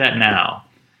I say that now,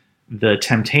 the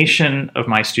temptation of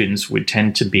my students would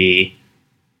tend to be,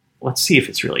 let's see if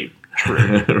it's really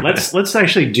true. Right. Let's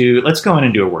go in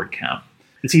and do a word count.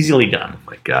 It's easily done. Oh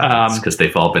my God, it's because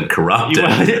they've all been corrupted.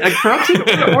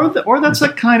 Or that's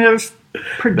a kind of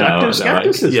productive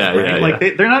skepticism.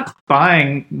 Right? They're not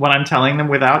buying what I'm telling them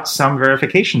without some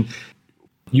verification.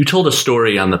 You told a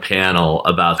story on the panel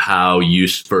about how you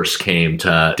first came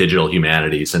to digital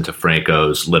humanities and to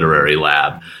Franco's literary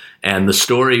lab. And the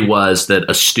story was that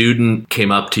a student came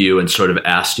up to you and sort of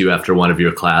asked you after one of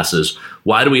your classes,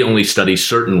 why do we only study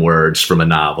certain words from a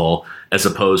novel as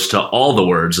opposed to all the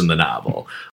words in the novel?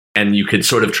 And you could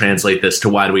sort of translate this to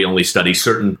why do we only study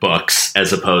certain books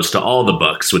as opposed to all the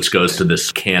books, which goes to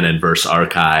this canon versus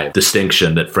archive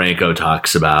distinction that Franco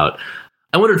talks about.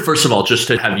 I wondered, first of all, just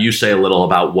to have you say a little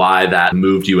about why that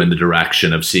moved you in the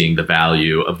direction of seeing the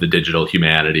value of the digital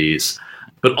humanities,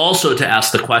 but also to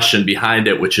ask the question behind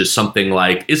it, which is something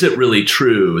like, is it really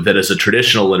true that as a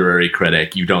traditional literary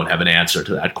critic, you don't have an answer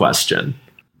to that question?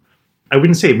 I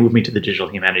wouldn't say it moved me to the digital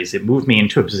humanities. It moved me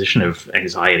into a position of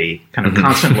anxiety, kind of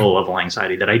constant low-level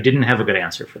anxiety, that I didn't have a good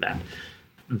answer for that.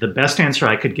 The best answer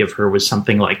I could give her was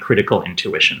something like critical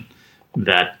intuition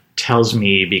that tells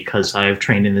me, because I've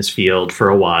trained in this field for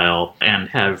a while and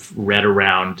have read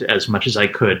around as much as I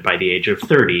could by the age of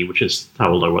 30, which is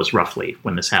how old I was roughly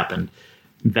when this happened,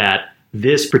 that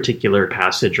this particular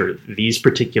passage or these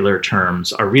particular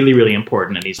terms are really, really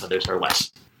important and these others are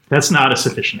less. That's not a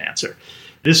sufficient answer.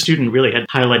 This student really had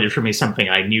highlighted for me something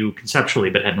I knew conceptually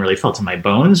but hadn't really felt in my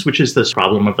bones, which is this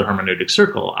problem of the hermeneutic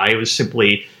circle. I was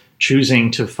simply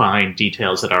choosing to find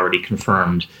details that already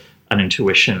confirmed an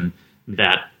intuition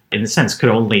that, in a sense, could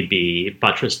only be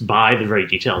buttressed by the very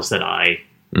details that I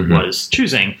was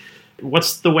choosing.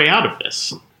 What's the way out of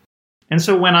this? And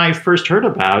so when I first heard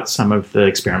about some of the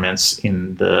experiments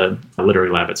in the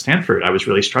literary lab at Stanford, I was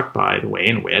really struck by the way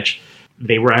in which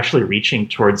they were actually reaching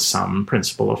towards some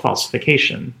principle of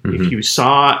falsification. If you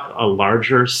saw a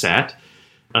larger set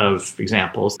of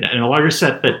examples, and a larger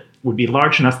set that would be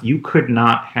large enough you could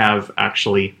not have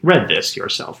actually read this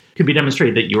yourself, it could be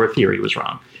demonstrated that your theory was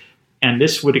wrong. And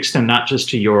this would extend not just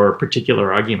to your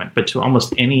particular argument, but to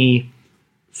almost any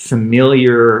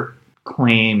familiar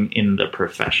claim in the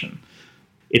profession.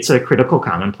 It's a critical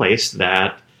commonplace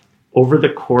that over the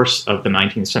course of the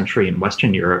 19th century in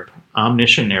Western Europe,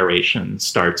 omniscient narration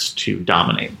starts to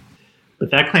dominate. But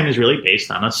that claim is really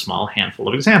based on a small handful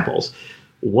of examples.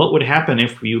 What would happen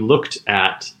if you looked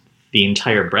at the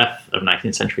entire breadth of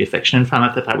 19th century fiction and found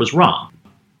out that that was wrong?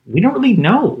 We don't really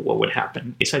know what would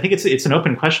happen. So I think it's an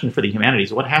open question for the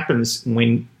humanities. What happens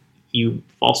when you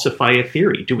falsify a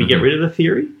theory? Do we get rid of the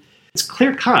theory? It's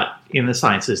clear-cut in the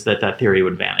sciences that that theory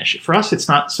would vanish. For us, it's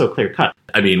not so clear-cut.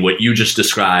 I mean, what you just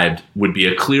described would be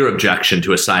a clear objection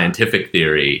to a scientific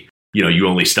theory. You know, you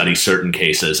only study certain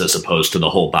cases as opposed to the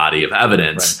whole body of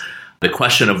evidence. Right. The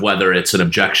question of whether it's an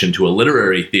objection to a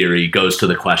literary theory goes to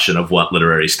the question of what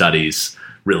literary studies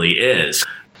really is.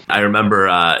 I remember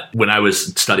when I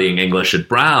was studying English at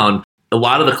Brown, a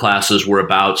lot of the classes were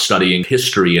about studying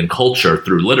history and culture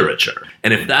through literature.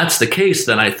 And if that's the case,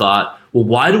 then I thought, well,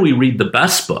 why do we read the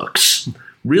best books?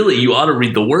 Really, you ought to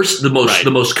read the worst, the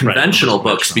most conventional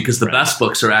books, because the best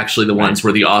books are actually the ones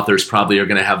where the authors probably are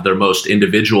going to have their most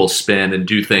individual spin and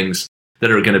do things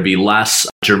that are going to be less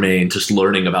germane to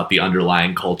learning about the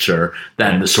underlying culture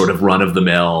than the sort of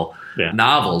run-of-the-mill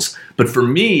novels. But for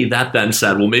me, that then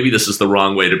said, well, maybe this is the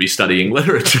wrong way to be studying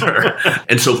literature.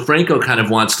 And so Franco kind of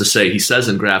wants to say, he says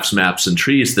in Graphs, Maps, and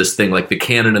Trees, this thing like the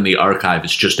canon and the archive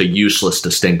is just a useless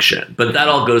distinction. But that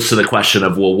all goes to the question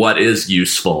of, well, what is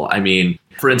useful? I mean,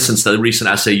 for instance, the recent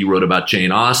essay you wrote about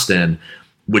Jane Austen,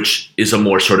 which is a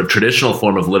more sort of traditional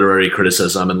form of literary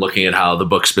criticism and looking at how the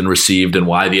book's been received and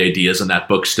why the ideas in that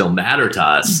book still matter to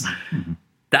us,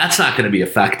 that's not going to be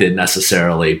affected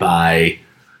necessarily by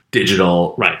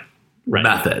digital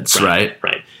methods, right?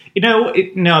 You know,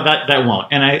 no, that won't.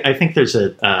 And I think there's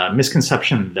a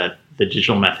misconception that the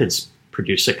digital methods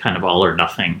produce a kind of all or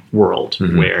nothing world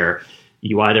where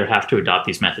you either have to adopt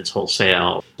these methods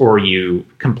wholesale or you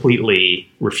completely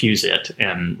refuse it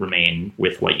and remain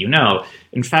with what you know.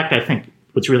 In fact, I think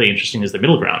what's really interesting is the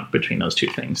middle ground between those two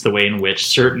things, the way in which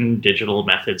certain digital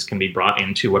methods can be brought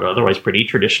into what are otherwise pretty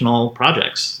traditional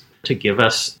projects to give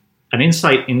us an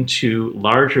insight into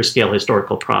larger scale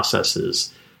historical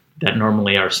processes that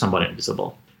normally are somewhat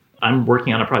invisible. I'm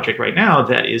working on a project right now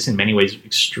that is in many ways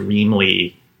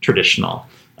extremely traditional.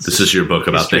 This is your book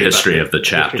about the history of the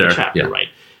chapter. Right.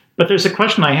 But there's a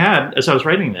question I had as I was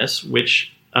writing this,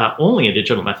 which only a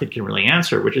digital method can really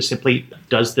answer, which is simply,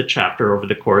 does the chapter over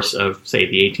the course of, say,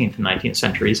 the 18th and 19th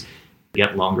centuries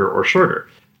get longer or shorter?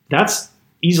 That's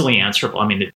easily answerable. I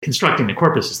mean, constructing the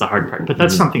corpus is the hard part, but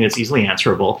that's something that's easily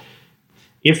answerable.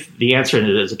 If the answer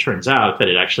is, as it turns out, that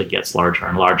it actually gets larger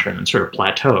and larger and then sort of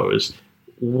plateaus,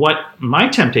 what my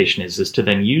temptation is to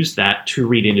then use that to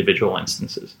read individual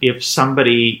instances. If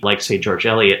somebody like, say, George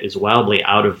Eliot is wildly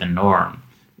out of the norm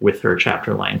with her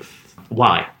chapter length,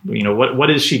 why? What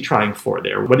is she trying for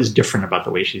there? What is different about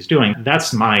the way she's doing?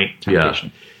 That's my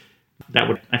temptation. Yeah. That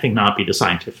would, I think, not be the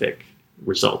scientific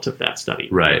result of that study.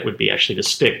 Right. It would be actually to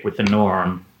stick with the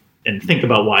norm and think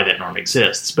about why that norm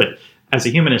exists. But as a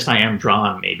humanist, I am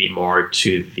drawn maybe more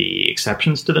to the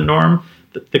exceptions to the norm.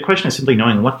 The question is simply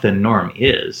knowing what the norm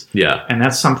is. Yeah. And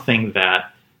that's something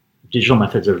that digital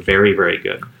methods are very, very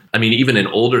good. I mean, even in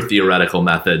older theoretical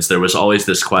methods, there was always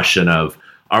this question of,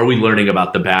 are we learning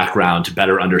about the background to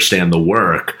better understand the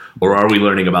work, or are we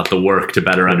learning about the work to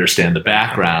better understand the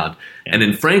background? And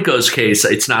in Franco's case,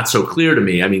 it's not so clear to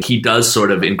me. I mean, he does sort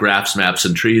of, in Graphs, Maps,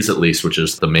 and Trees, at least, which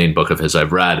is the main book of his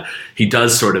I've read, he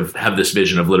does sort of have this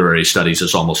vision of literary studies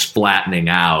as almost flattening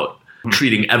out,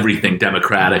 treating everything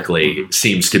democratically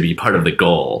seems to be part of the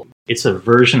goal. It's a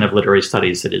version of literary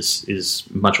studies that is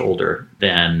much older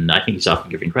than I think he's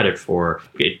often given credit for.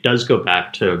 It does go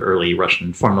back to early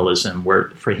Russian formalism, where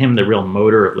for him the real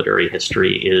motor of literary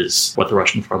history is what the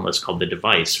Russian formalists called the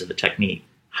device or the technique.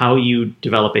 How you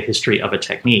develop a history of a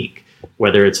technique,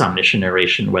 whether it's omniscient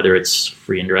narration, whether it's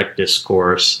free and direct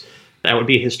discourse, that would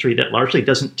be a history that largely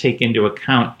doesn't take into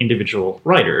account individual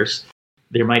writers.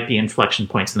 There might be inflection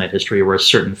points in that history where a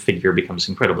certain figure becomes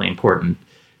incredibly important,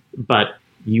 but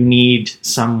you need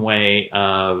some way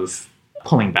of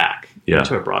pulling back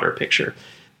into a broader picture.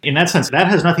 In that sense, that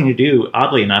has nothing to do,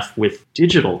 oddly enough, with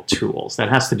digital tools. That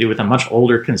has to do with a much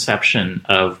older conception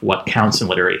of what counts in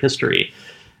literary history.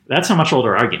 That's a much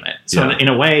older argument. So in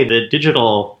a way, the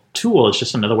digital tool is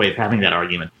just another way of having that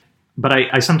argument. But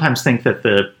I sometimes think that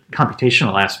the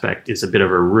computational aspect is a bit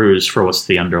of a ruse for what's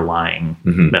the underlying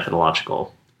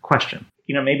methodological question.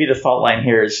 Maybe the fault line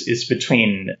here is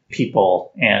between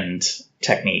people and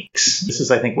techniques. This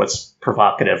is, I think, what's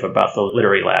provocative about the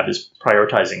literary lab is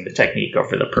prioritizing the technique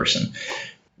over the person.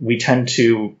 We tend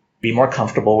to be more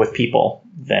comfortable with people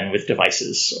than with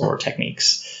devices or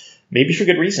techniques. Maybe for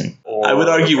good reason. I would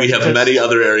argue we have many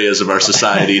other areas of our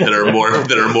society that are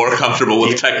more comfortable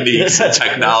with techniques and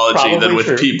technology than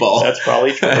with people. That's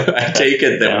probably true. I take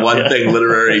it that one thing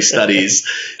literary studies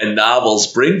and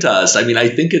novels bring to us, I mean, I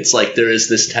think it's like there is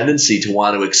this tendency to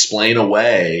want to explain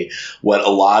away what a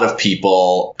lot of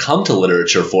people come to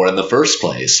literature for in the first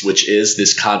place, which is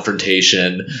this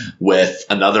confrontation with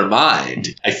another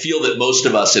mind. I feel that most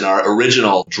of us in our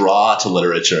original draw to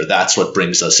literature, that's what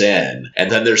brings us in. And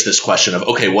then there's this question of,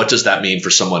 okay, what does that mean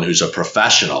for someone who's a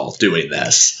professional doing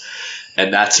this?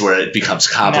 And that's where it becomes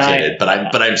complicated. But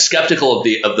I'm skeptical of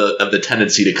the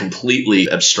tendency to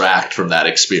completely abstract from that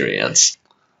experience.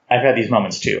 I've had these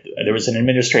moments too. There was an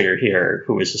administrator here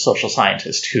who was a social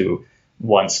scientist who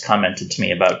once commented to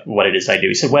me about what it is I do.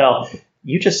 He said, well,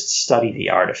 you just study the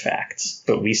artifacts,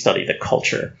 but we study the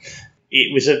culture.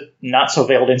 It was a not so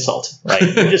veiled insult, right?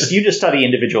 you just study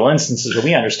individual instances, but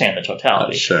we understand the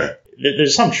totality. Sure.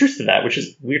 There's some truth to that, which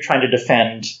is we're trying to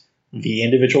defend the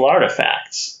individual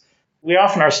artifacts. We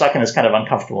often are stuck in this kind of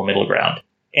uncomfortable middle ground.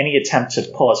 Any attempt to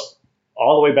pull us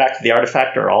all the way back to the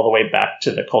artifact or all the way back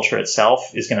to the culture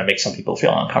itself is going to make some people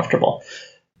feel uncomfortable.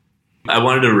 I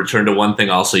wanted to return to one thing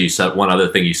also you said, one other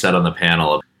thing you said on the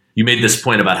panel. You made this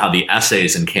point about how the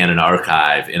essays in Canon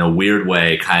Archive, in a weird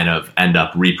way, kind of end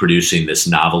up reproducing this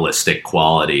novelistic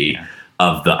quality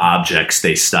of the objects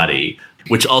they study,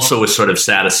 which also was sort of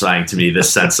satisfying to me,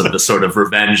 this sense of the sort of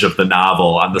revenge of the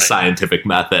novel on the scientific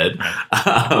method.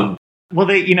 Well,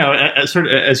 they, sort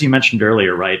of, as you mentioned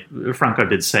earlier, right, Franco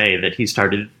did say that he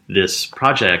started this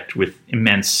project with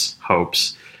immense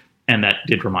hopes. And that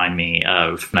did remind me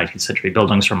of 19th century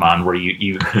Bildungsroman, where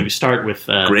you start with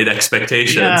great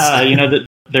expectations. Yeah, that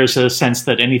there's a sense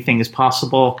that anything is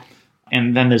possible,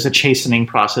 and then there's a chastening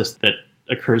process that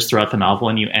occurs throughout the novel,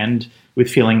 and you end with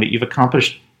feeling that you've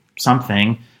accomplished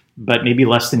something, but maybe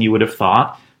less than you would have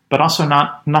thought, but also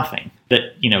not nothing.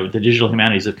 That the digital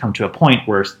humanities have come to a point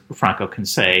where Franco can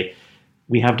say,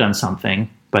 "We have done something,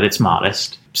 but it's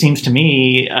modest." Seems to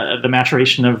me the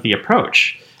maturation of the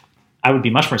approach. I would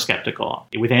be much more skeptical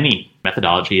with any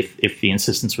methodology if the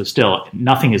insistence was still,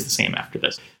 nothing is the same after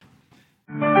this.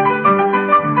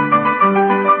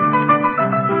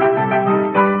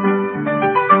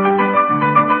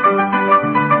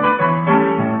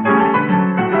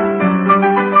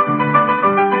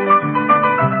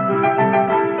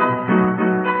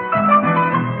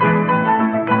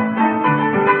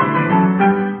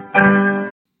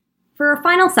 For our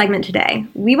final segment today,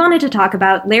 we wanted to talk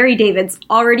about Larry David's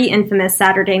already infamous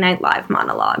Saturday Night Live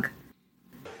monologue.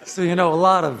 So, a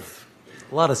lot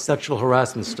of sexual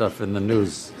harassment stuff in the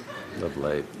news of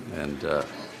late, and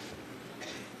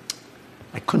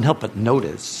I couldn't help but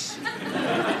notice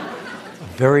a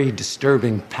very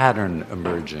disturbing pattern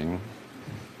emerging.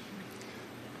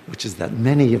 which is that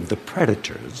many of the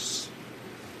predators,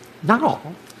 not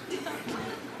all,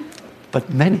 but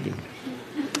many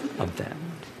of them,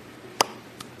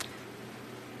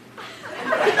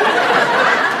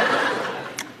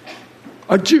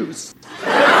 are Jews.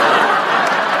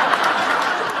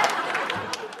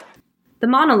 The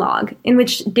monologue, in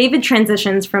which David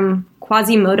transitions from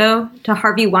Quasimodo to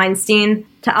Harvey Weinstein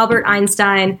to Albert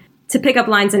Einstein to pick up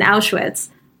lines in Auschwitz,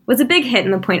 was a big hit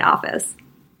in the Point office.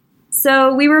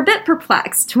 So we were a bit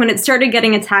perplexed when it started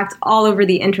getting attacked all over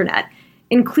the internet,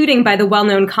 including by the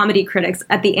well-known comedy critics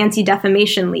at the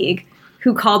Anti-Defamation League,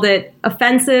 who called it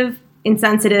offensive,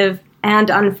 insensitive, and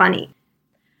unfunny.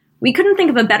 We couldn't think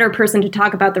of a better person to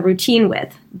talk about the routine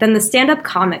with than the stand-up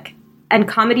comic and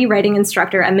comedy writing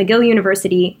instructor at McGill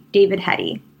University, David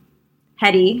Hetty.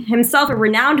 Hetty, himself a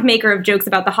renowned maker of jokes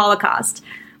about the Holocaust,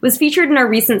 was featured in our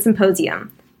recent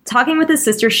symposium, talking with his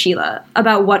sister Sheila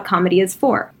about what comedy is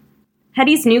for.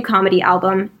 Hetty's new comedy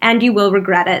album, And You Will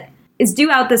Regret It, is due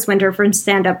out this winter from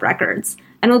Stand Up Records,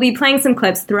 and we'll be playing some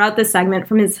clips throughout this segment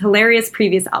from his hilarious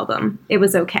previous album, It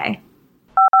Was Okay.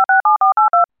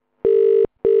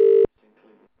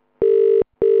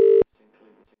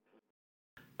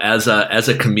 As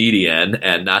a comedian,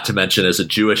 and not to mention as a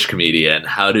Jewish comedian,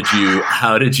 how did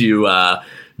you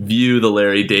view the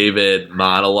Larry David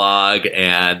monologue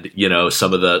and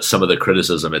some of the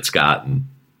criticism it's gotten?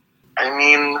 I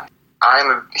mean, I'm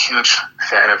a huge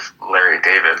fan of Larry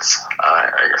David's.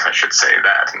 I guess I should say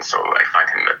that, and so I find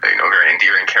him a very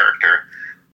endearing character.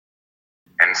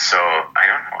 And so I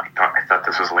don't know. I thought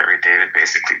this was Larry David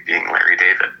basically being Larry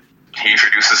David. He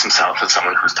introduces himself as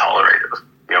someone who's tolerated.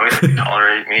 You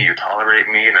tolerate me, you tolerate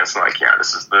me, and it's like, yeah,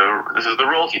 this is the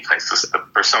role he plays, this is the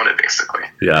persona, basically.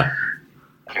 Yeah.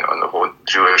 And the whole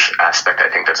Jewish aspect, I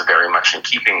think that's very much in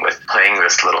keeping with playing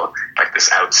this little, this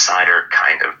outsider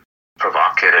kind of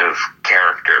provocative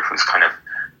character who's kind of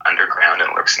underground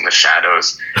and lurks in the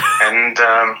shadows. And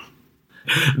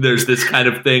there's this kind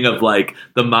of thing of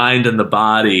the mind and the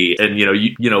body, and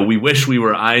we wish we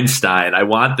were Einstein. I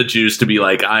want the Jews to be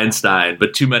like Einstein,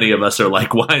 but too many of us are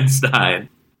like Weinstein.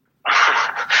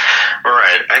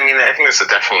 Right. I mean, I think there's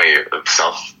definitely a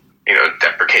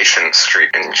self-deprecation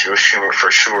streak in Jewish humor for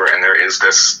sure, and there is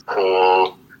this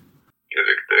whole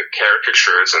the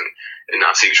caricatures in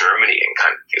Nazi Germany and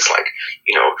kind of these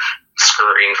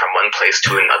scurrying from one place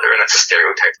to another, and that's a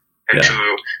stereotype. And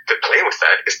to play with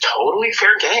that is totally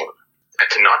fair game. And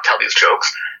to not tell these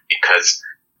jokes because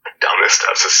the dumbest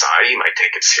of society might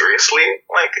take it seriously,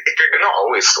 if you're going to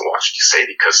always watch what you say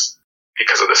because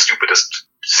of the stupidest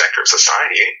sector of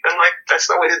society, then that's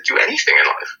no way to do anything in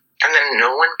life. And then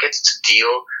no one gets to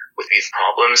deal with these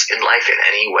problems in life in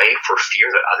any way for fear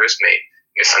that others may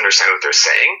misunderstand what they're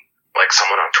saying. Like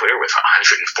someone on Twitter with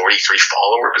 143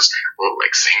 followers,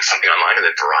 saying something online, and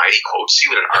then Variety quotes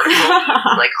you in an article.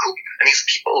 And these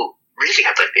people really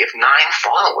have they have 9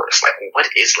 followers. What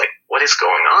is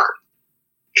going on?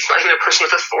 It's not even a person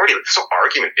with authority. There's no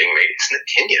argument being made. It's an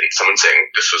opinion. Someone saying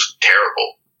this was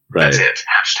terrible. Right. That's it.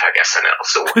 #SNL.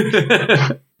 So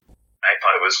I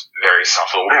thought it was very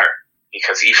self-aware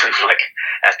because even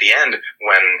at the end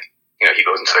when he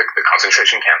goes into the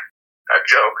concentration camp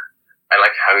joke. I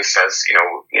like how he says,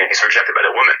 he's rejected by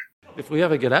the woman. If we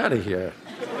ever get out of here,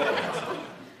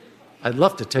 I'd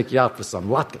love to take you out for some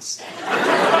latkes.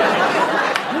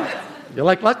 You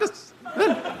like latkes?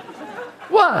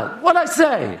 What? What'd I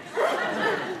say?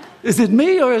 Is it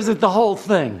me or is it the whole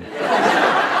thing?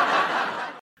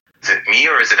 Is it me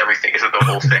or is it everything? Is it the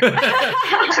whole thing?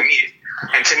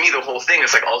 and to me, the whole thing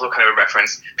is also kind of a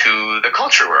reference to the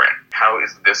culture we're in. How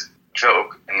is this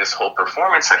joke and this whole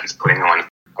performance that he's putting on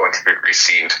going to be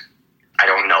received? I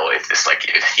don't know if this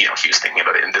if he was thinking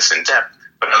about it in depth,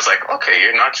 but I was like, okay,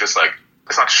 you're not just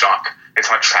it's not shock, it's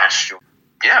not trash.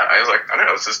 Yeah, I was like, I don't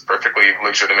know, this is perfectly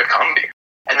legitimate comedy.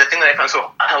 And the thing that I found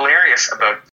so hilarious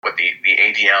about what the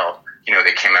ADL,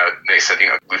 they came out, they said,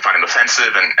 we find him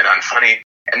offensive and unfunny,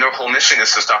 and their whole mission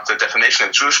is to stop the defamation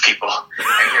of Jewish people.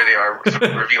 And here they are sort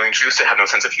of revealing Jews to have no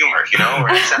sense of humor, or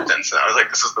acceptance. And I was like,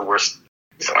 this is the worst.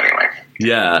 So anyway.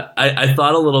 Yeah, I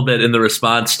thought a little bit in the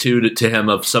response to him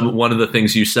of one of the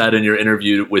things you said in your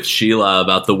interview with Sheila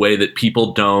about the way that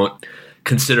people don't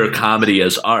consider comedy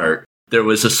as art. There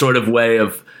was a sort of way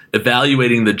of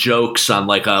evaluating the jokes on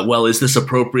is this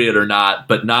appropriate or not,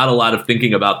 but not a lot of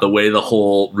thinking about the way the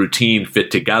whole routine fit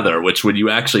together, which when you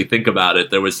actually think about it,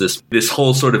 there was this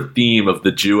whole sort of theme of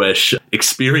the Jewish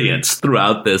experience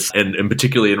throughout this, and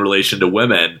particularly in relation to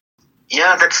women.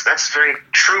 Yeah, that's very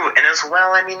true. And as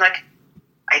well, I mean,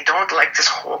 I don't like this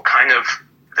whole kind of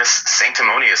this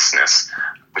sanctimoniousness,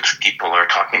 which people are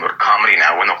talking about comedy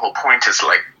now, when the whole point is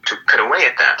like to cut away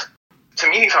at that. To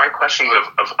me, these aren't questions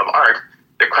of art.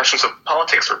 They're questions of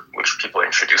politics, which people are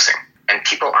introducing. And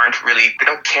people they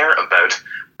don't care about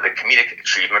the comedic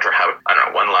achievement or how, I don't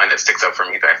know, one line that sticks out for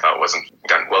me that I thought wasn't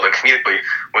done well done comedically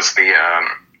was there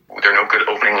are no good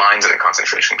opening lines in a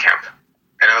concentration camp.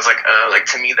 And I was like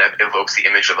to me that evokes the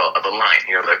image of a line,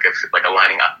 like a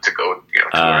lining up to go, to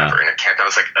wherever in a camp. I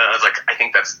was like, I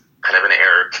think that's kind of an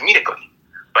error comedically.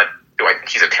 But do I think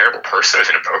he's a terrible person or is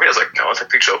inappropriate? I was like, no, it's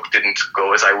like the joke didn't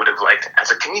go as I would have liked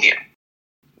as a comedian.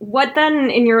 What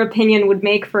then, in your opinion, would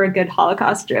make for a good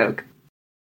Holocaust joke?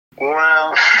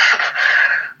 Well,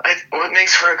 what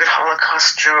makes for a good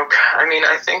Holocaust joke? I mean,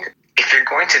 I think if you're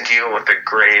going to deal with a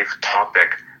grave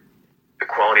topic, the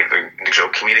quality of the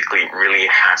joke comedically really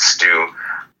has to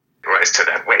rise to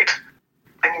that weight.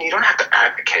 I mean, you don't have to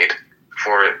advocate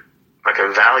for like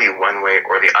a value one way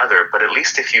or the other, but at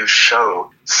least if you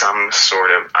show some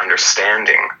sort of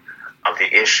understanding of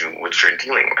the issue which you're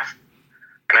dealing with.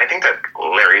 And I think that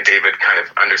Larry David kind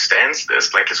of understands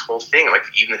this, like his whole thing, like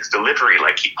even his delivery,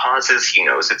 like he pauses, he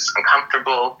knows it's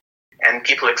uncomfortable, and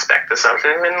people expect this of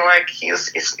him, and like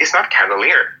he's not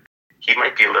cavalier. He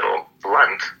might be a little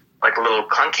blunt, like a little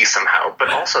clunky somehow, but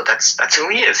also that's who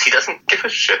he is. He doesn't give a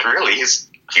shit, really. He's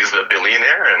a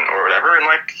billionaire or whatever, and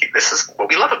like this is what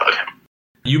we love about him.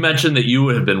 You mentioned that you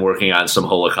have been working on some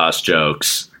Holocaust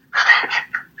jokes.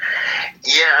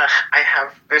 Yeah, I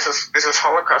have. There's this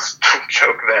Holocaust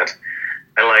joke that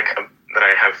I like, that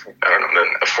I have, I don't know,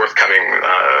 a forthcoming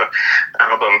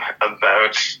album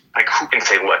about, like, who can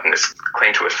say what in this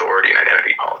claim to authority and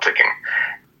identity politicking.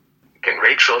 Can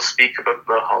Rachel speak about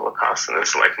the Holocaust? And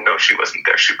it's like, no, she wasn't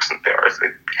there. It's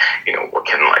like, what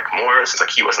can, like, Morris? It's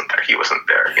like, he wasn't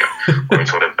there. Or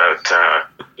it's what about,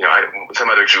 some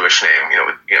other Jewish name,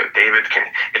 David can,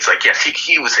 it's like, yes,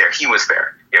 he was there.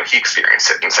 He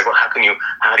experienced it. And it's like, well, how can you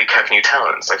tell?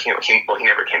 And it's like, he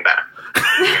never came back.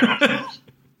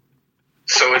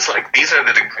 So it's like, these are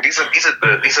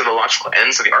the logical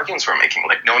ends of the arguments we're making.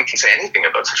 Like, no one can say anything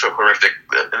about such a horrific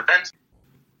event.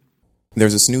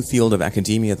 There's this new field of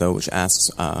academia, though, which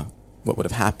asks what would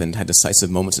have happened had decisive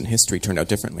moments in history turned out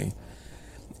differently.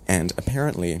 And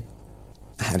apparently,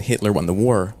 had Hitler won the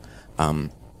war,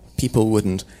 people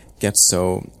wouldn't get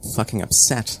so fucking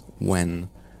upset when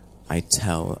I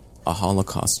tell a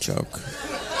Holocaust joke.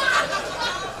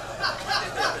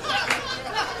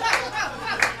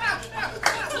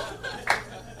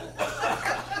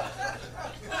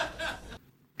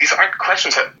 These aren't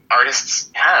questions that artists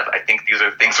have. I think these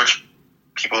are things which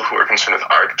people who are concerned with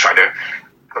art try to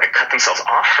like cut themselves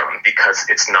off from, because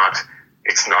it's not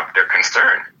their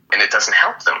concern and it doesn't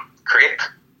help them create.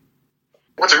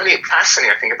 What's really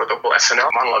fascinating, I think, about the whole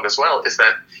SNL monologue as well is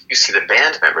that you see the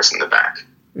band members in the back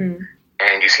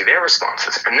and you see their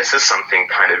responses. And this is something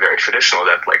kind of very traditional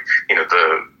that, like,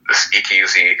 the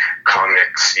speakeasy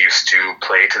comics used to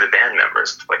play to the band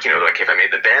members. Like, like if I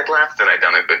made the band laugh, then I'd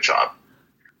done a good job.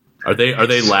 Are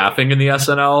they laughing in the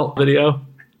SNL video?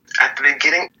 At the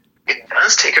beginning, it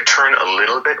does take a turn a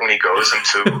little bit when he goes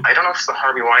into, I don't know if it's the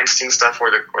Harvey Weinstein stuff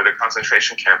or the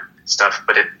concentration camp stuff,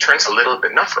 but it turns a little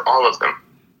bit, not for all of them,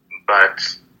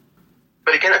 but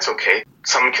again, it's okay.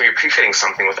 Someone can be appreciating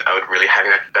something without really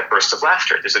having that burst of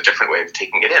laughter. There's a different way of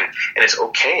taking it in. And it's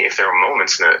okay if there are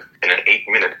moments in an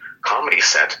 8-minute comedy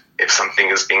set, if something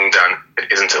is being done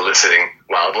that isn't eliciting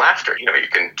wild laughter. You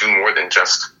can do more than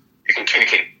you can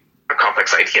communicate a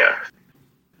complex idea.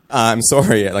 I'm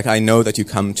sorry, I know that you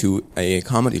come to a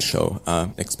comedy show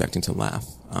expecting to laugh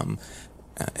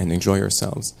and enjoy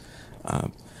yourselves,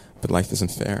 but life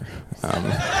isn't fair.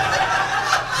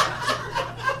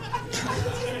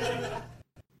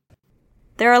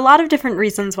 There are a lot of different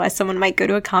reasons why someone might go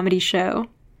to a comedy show,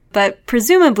 but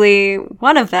presumably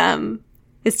one of them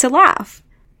is to laugh.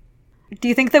 Do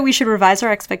you think that we should revise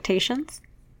our expectations?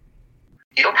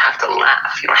 You don't have to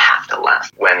laugh. You don't have to laugh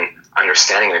when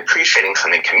understanding and appreciating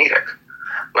something comedic.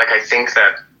 Like, I think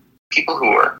that people who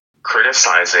are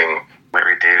criticizing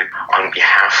Larry David on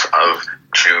behalf of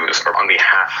Jews or on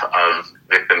behalf of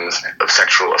victims of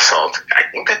sexual assault, I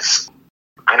think that's,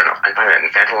 I don't know, I find that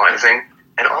infantilizing.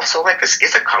 And also, like, this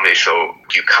is a comedy show.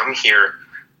 You come here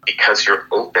because you're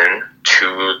open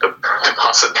to the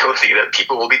possibility that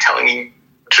people will be telling you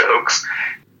jokes,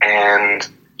 and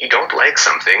you don't like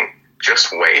something,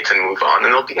 just wait and move on, and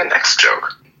there'll be a next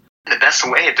joke. The best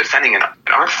way of defending an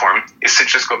art form is to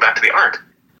just go back to the art.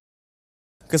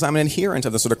 Because I'm an adherent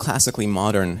of the sort of classically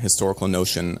modern historical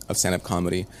notion of stand-up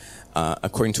comedy,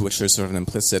 according to which there's sort of an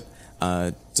implicit,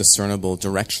 discernible,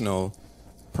 directional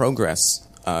progress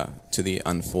to the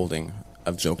unfolding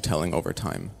of joke telling over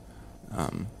time.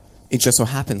 It just so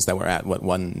happens that we're at what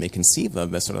one may conceive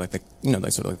of as sort of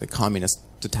like the communist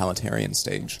totalitarian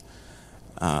stage,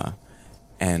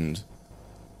 and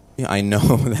I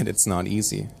know that it's not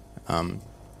easy,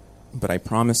 but I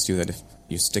promise you that if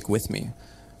you stick with me,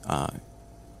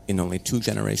 in only 2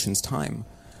 generations' time,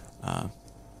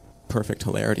 perfect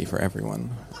hilarity for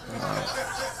everyone.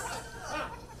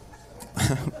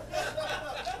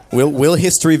 Will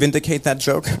history vindicate that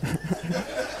joke?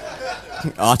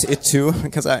 Ought it to?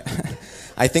 Because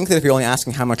I think that if you're only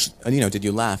asking how much, did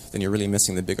you laugh, then you're really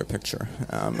missing the bigger picture.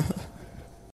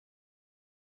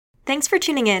 Thanks for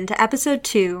tuning in to episode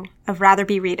 2 of Rather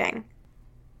Be Reading.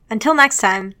 Until next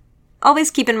time,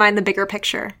 always keep in mind the bigger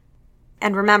picture.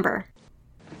 And remember,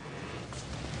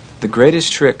 the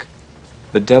greatest trick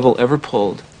the devil ever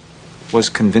pulled was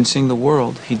convincing the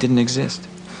world he didn't exist.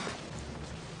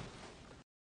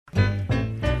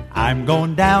 I'm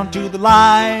going down to the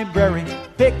library,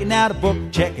 picking out a book,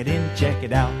 check it in, check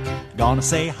it out. Gonna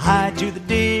say hi to the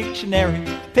dictionary,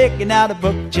 picking out a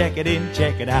book, check it in,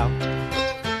 check it out.